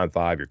crunch time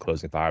 5, your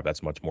closing 5,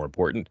 that's much more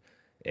important.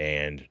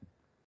 And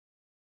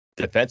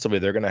defensively,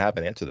 they're going to have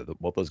an answer.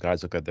 Both those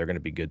guys look like they're going to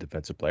be good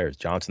defensive players.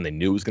 Johnson, they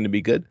knew was going to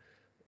be good.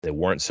 They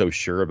weren't so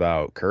sure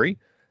about Curry,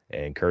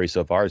 and Curry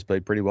so far has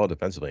played pretty well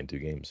defensively in 2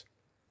 games.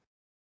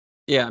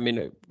 Yeah, I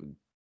mean,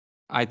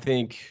 I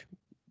think,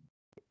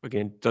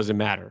 again, doesn't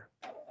matter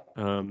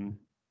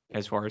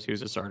as far as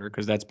who's a starter,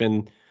 because that's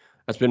been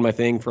my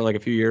thing for like a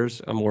few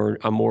years. I'm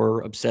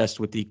more obsessed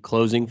with the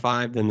closing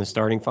 5 than the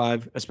starting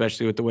 5,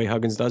 especially with the way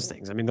Huggins does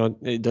things. I mean, don't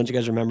you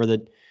guys remember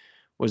that?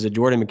 Was it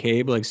Jordan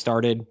McCabe like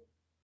started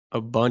a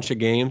bunch of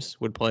games,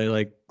 would play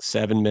like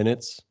 7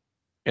 minutes,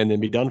 and then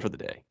be done for the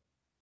day.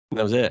 And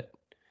that was it.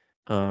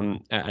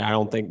 I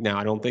don't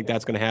think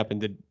that's going to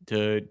happen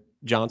to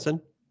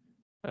Johnson.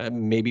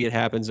 Maybe it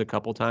happens a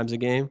couple times a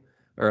game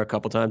or a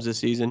couple times this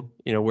season,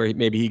 where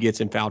maybe he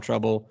gets in foul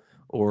trouble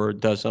or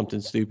does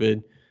something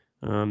stupid.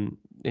 And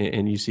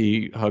you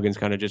see Huggins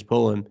kind of just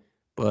pull him.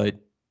 But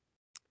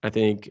I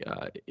think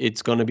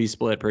it's going to be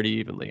split pretty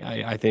evenly.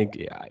 I think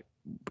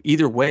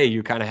either way,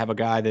 you kind of have a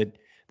guy that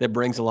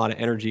brings a lot of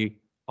energy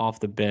off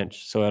the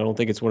bench. So I don't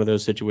think it's one of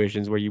those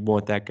situations where you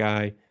want that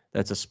guy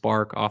that's a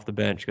spark off the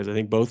bench, because I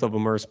think both of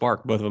them are a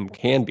spark. Both of them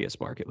can be a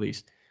spark, at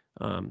least.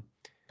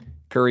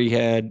 Curry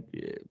had,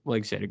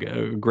 like I said,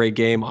 a great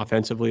game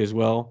offensively as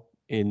well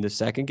in the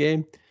second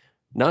game.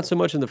 Not so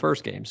much in the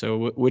first game.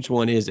 So which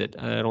one is it?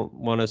 I don't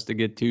want us to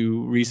get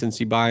too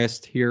recency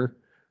biased here,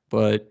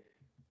 but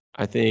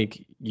I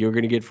think you're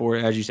going to get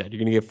as you said, you're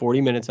going to get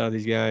 40 minutes out of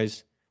these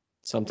guys.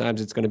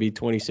 Sometimes it's going to be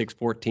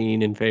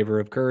 26-14 in favor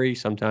of Curry.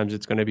 Sometimes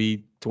it's going to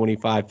be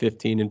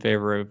 25-15 in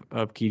favor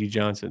of Keedy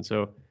Johnson.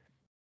 So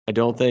I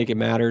don't think it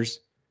matters,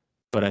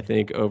 but I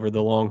think over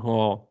the long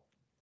haul,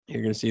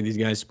 you're going to see these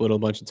guys split a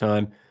bunch of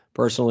time.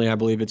 Personally, I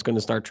believe it's going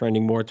to start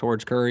trending more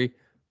towards Curry,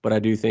 but I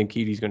do think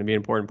Keedy's going to be an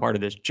important part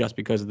of this just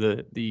because of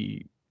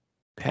the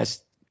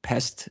pest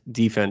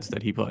defense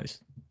that he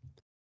plays.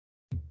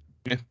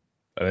 Yeah.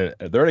 I mean,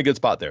 they're in a good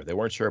spot there. They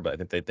weren't sure, but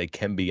I think they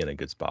can be in a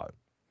good spot.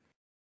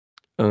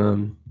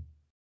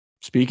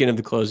 Speaking of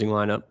the closing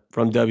lineup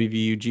from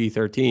WVU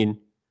G13,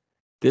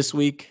 this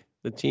week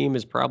the team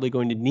is probably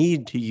going to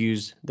need to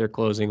use their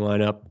closing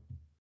lineup.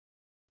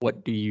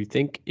 What do you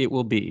think it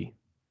will be?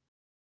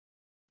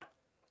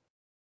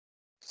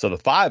 So the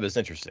 5 is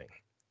interesting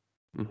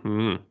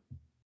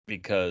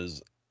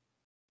because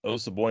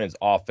Osabuoyen's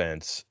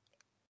offense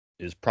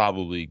is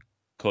probably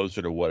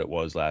closer to what it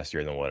was last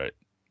year than what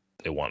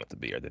they want it to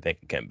be, or they think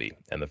it can be,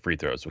 and the free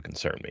throws would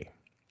concern me.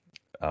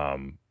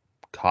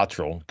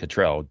 Cottrell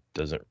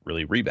doesn't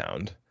really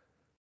rebound,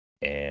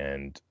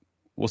 and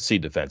we'll see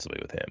defensively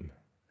with him.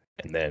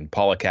 And then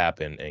Polycap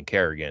and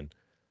Kerrigan,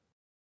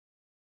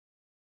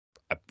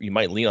 you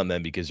might lean on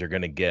them because you're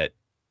going to get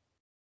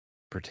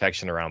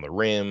protection around the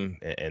rim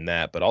and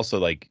that, but also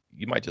like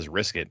you might just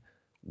risk it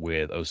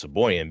with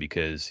Osabuoyen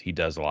because he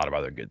does a lot of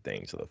other good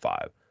things to the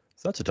 5.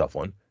 So that's a tough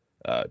one.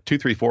 2,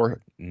 3, 4,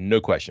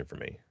 no question for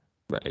me.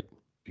 Right.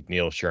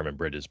 McNeil, Sherman,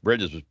 Bridges.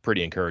 Bridges was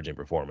pretty encouraging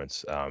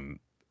performance.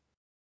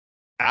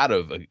 Out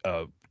of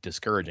a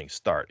discouraging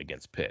start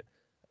against Pitt.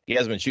 He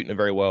hasn't been shooting it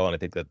very well, and I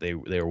think that they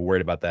were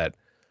worried about that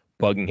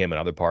bugging him in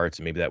other parts,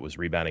 and maybe that was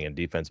rebounding and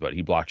defense, but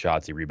he blocked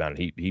shots, he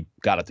rebounded, he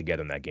got it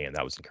together in that game.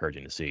 That was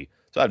encouraging to see.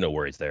 So I have no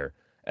worries there.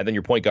 And then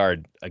your point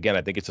guard, again,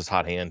 I think it's just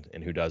hot hand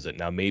and who does it.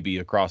 Now, maybe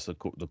across the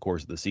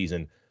course of the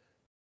season,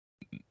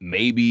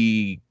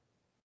 maybe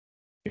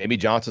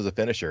Johnson's a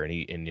finisher, and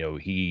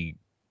he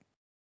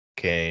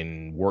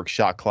can work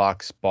shot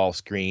clocks, ball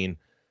screen,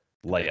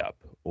 layup,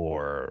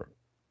 or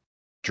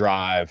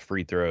drive,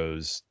 free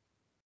throws,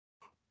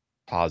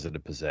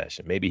 positive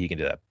possession. Maybe he can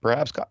do that.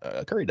 Perhaps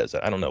Curry does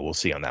that. I don't know. We'll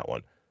see on that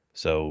one.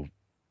 So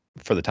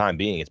for the time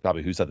being, it's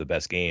probably who's had the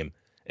best game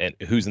and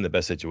who's in the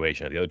best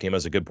situation. If the other team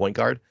has a good point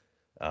guard,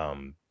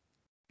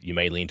 you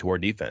may lean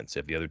toward defense.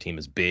 If the other team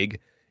is big,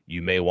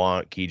 you may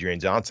want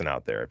Keedrian Johnson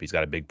out there if he's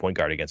got a big point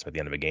guard against him at the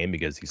end of a game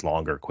because he's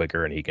longer,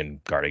 quicker, and he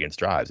can guard against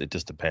drives. It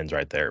just depends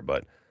right there.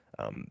 But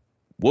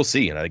we'll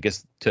see. And I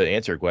guess to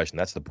answer your question,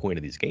 that's the point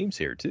of these games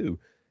here too,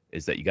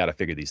 is that you got to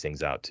figure these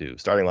things out too.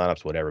 Starting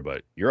lineups, whatever,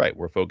 but you're right.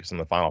 We're focused on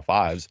the final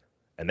 5s,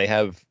 and they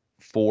have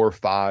 4 or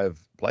 5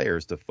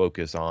 players to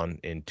focus on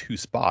in 2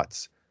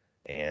 spots.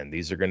 And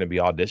these are going to be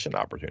audition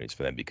opportunities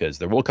for them because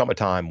there will come a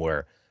time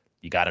where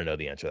you got to know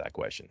the answer to that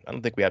question. I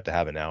don't think we have to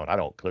have it now, and I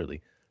don't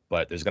clearly,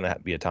 but there's going to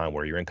be a time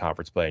where you're in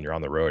conference play and you're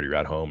on the road, or you're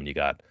at home and you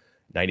got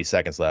 90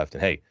 seconds left.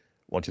 And hey,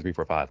 1, 2, 3,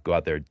 4, 5, go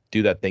out there,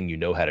 do that thing you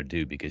know how to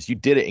do because you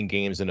did it in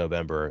games in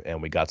November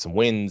and we got some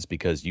wins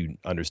because you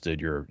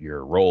understood your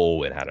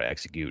role and how to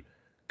execute.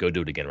 Go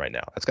do it again right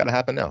now. That's got to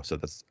happen now. So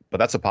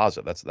that's a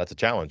positive. That's a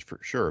challenge for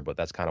sure, but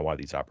that's kind of why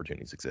these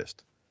opportunities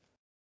exist.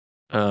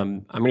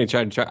 I'm going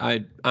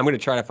to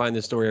try to find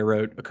this story I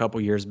wrote a couple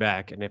years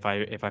back, and if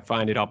I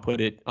find it,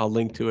 I'll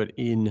link to it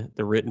in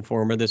the written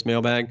form of this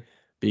mailbag,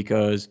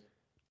 because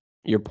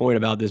your point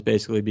about this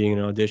basically being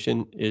an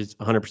audition is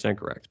 100%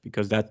 correct,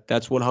 because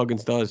that's what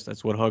Huggins does.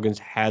 That's what Huggins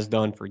has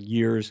done for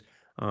years.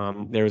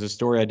 There was a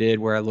story I did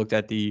where I looked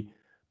at the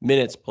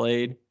minutes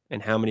played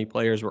and how many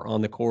players were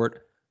on the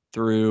court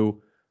through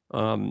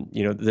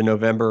the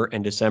November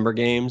and December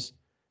games,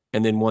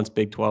 and then once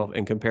Big 12,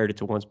 and compared it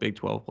to once Big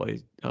 12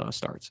 play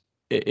starts.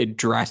 It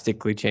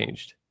drastically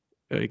changed.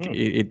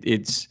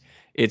 It's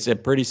a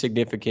pretty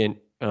significant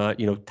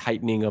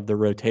tightening of the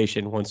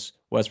rotation once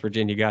West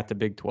Virginia got to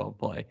Big 12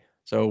 play.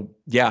 So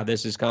yeah,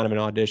 this is kind of an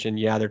audition.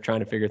 Yeah, they're trying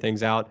to figure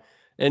things out,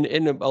 and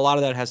a lot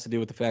of that has to do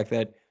with the fact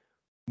that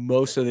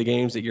most of the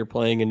games that you're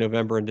playing in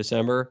November and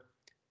December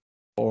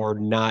are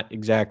not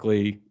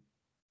exactly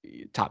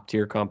top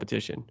tier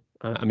competition.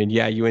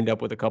 You end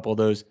up with a couple of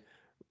those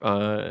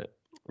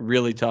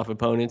really tough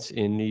opponents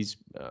in these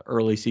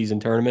early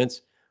season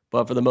tournaments,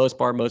 but for the most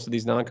part, most of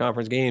these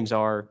non-conference games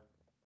are,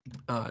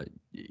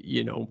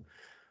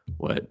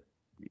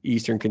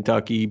 Eastern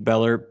Kentucky,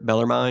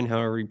 Bellarmine,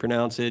 however you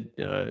pronounce it,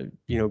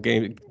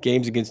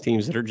 games against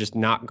teams that are just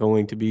not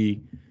going to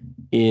be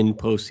in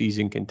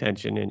postseason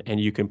contention, and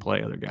you can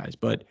play other guys.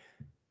 But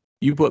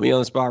you put me on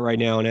the spot right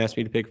now and asked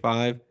me to pick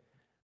 5.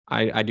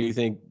 I do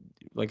think,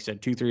 like I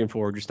said, 2, 3, and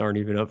 4 just aren't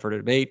even up for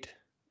debate.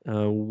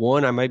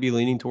 1, I might be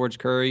leaning towards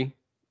Curry.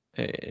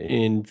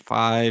 In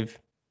 5,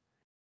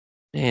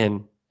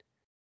 man,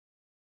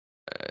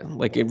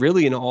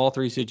 really in all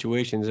 3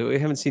 situations, we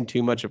haven't seen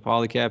too much of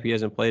Polycap. He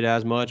hasn't played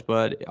as much,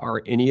 but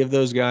are any of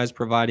those guys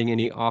providing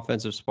any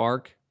offensive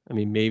spark?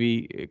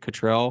 Maybe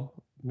Cottrell,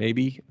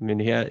 maybe.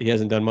 He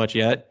hasn't done much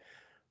yet,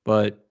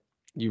 but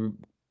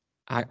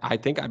I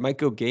think I might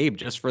go Gabe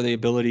just for the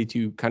ability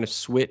to kind of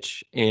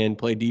switch and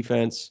play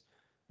defense.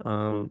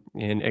 And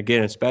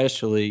again,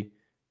 especially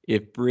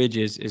if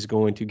Bridges is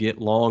going to get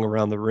long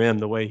around the rim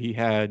the way he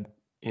had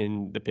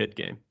in the Pitt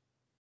game.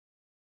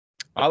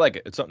 I like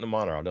it. It's something to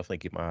monitor. I'll definitely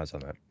keep my eyes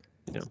on that.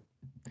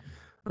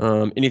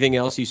 Yeah. Anything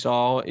else you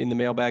saw in the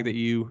mailbag that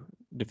you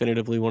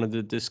definitively wanted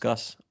to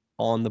discuss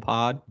on the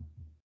pod?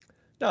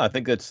 No, I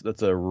think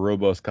that's a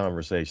robust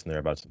conversation there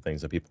about some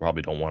things that people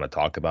probably don't want to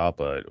talk about,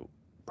 but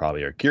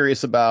probably are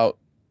curious about.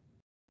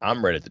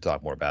 I'm ready to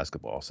talk more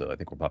basketball, so I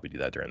think we'll probably do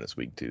that during this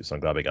week too. So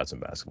I'm glad we got some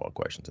basketball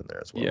questions in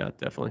there as well. Yeah,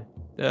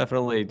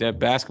 definitely. That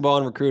basketball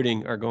and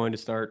recruiting are going to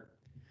start.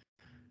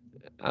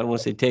 I don't want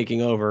to say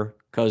taking over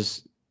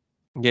because,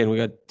 again, we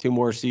got two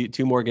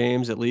more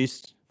games at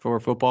least for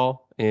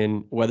football,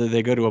 and whether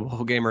they go to a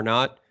bowl game or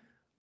not,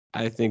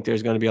 I think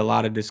there's going to be a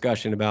lot of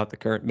discussion about the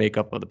current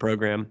makeup of the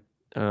program,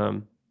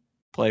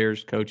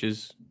 players,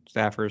 coaches,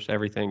 staffers,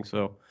 everything.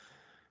 So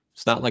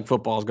it's not like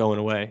football is going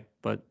away,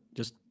 but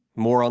just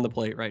more on the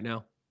plate right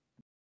now.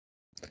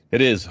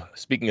 It is.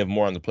 Speaking of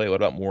more on the plate, what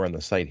about more on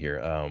the site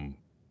here?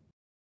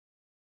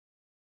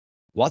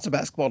 Lots of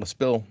basketball to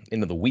spill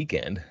into the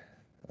weekend.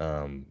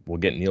 We'll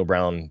get Neil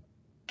Brown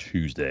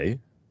Tuesday.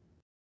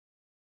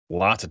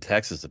 Lots of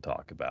Texas to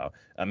talk about.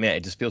 I mean,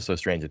 it just feels so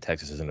strange that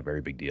Texas isn't a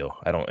very big deal.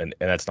 And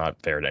that's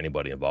not fair to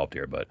anybody involved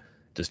here, but it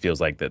just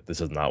feels like that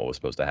this is not what was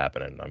supposed to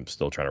happen. And I'm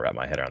still trying to wrap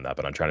my head around that,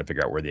 but I'm trying to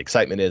figure out where the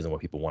excitement is and what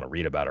people want to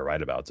read about or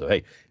write about. So, hey,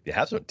 if you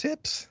have some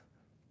tips,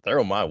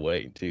 throw my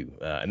way too.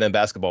 And then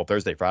basketball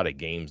Thursday, Friday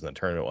games in the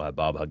tournament. We'll have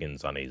Bob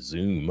Huggins on a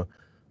Zoom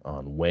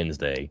on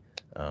Wednesday.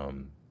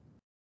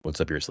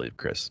 What's up your sleeve,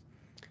 Chris?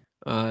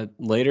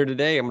 Later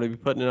today, I'm going to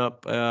be putting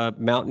up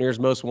Mountaineers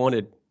Most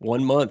Wanted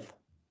 1 month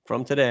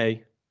from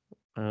today.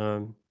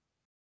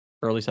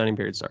 Early signing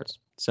period starts.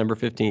 December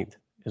 15th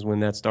is when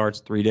that starts.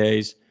 3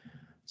 days.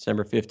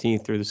 December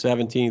 15th through the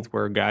 17th,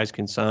 where guys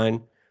can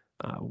sign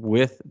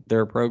with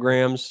their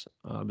programs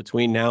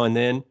between now and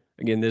then.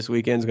 Again, this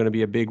weekend is going to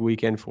be a big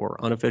weekend for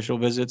unofficial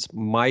visits.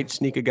 Might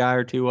sneak a guy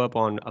or two up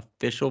on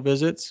official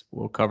visits.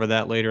 We'll cover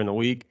that later in the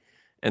week.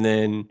 And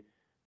then,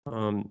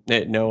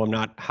 no, I'm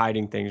not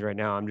hiding things right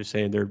now. I'm just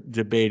saying they're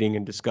debating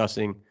and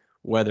discussing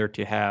whether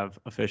to have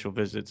official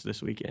visits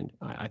this weekend.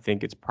 I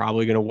think it's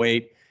probably going to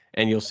wait,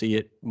 and you'll see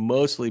it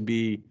mostly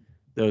be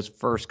those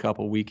first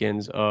couple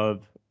weekends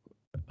of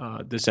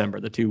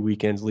December, the 2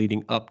 weekends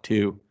leading up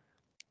to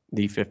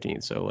the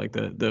 15th. So like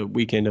the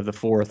weekend of the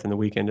 4th and the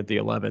weekend of the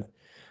 11th.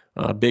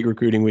 Big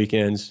recruiting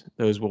weekends,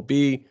 those will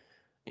be.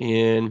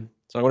 And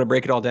so I want to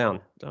break it all down.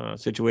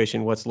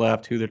 Situation, what's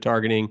left, who they're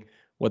targeting,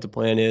 what the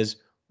plan is,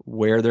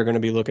 where they're going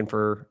to be looking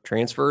for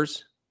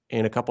transfers,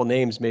 and a couple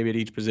names maybe at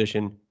each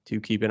position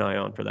to keep an eye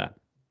on for that.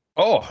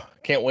 Oh,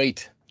 can't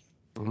wait.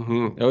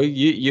 Mm-hmm. Oh,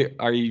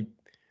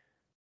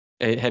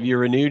 have you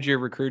renewed your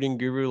recruiting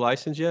guru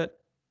license yet?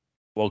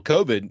 Well,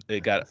 COVID,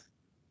 it got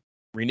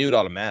renewed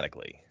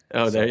automatically.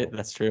 Oh, so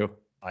that's true.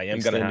 I am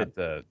going to have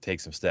to take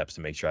some steps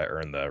to make sure I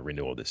earn the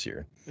renewal this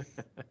year.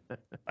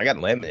 I got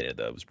laminated,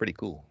 though. It was pretty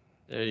cool.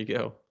 There you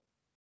go.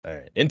 All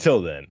right.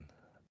 Until then,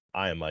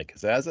 I am Mike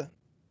Kazaza.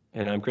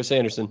 And I'm Chris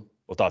Anderson.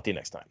 We'll talk to you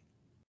next time.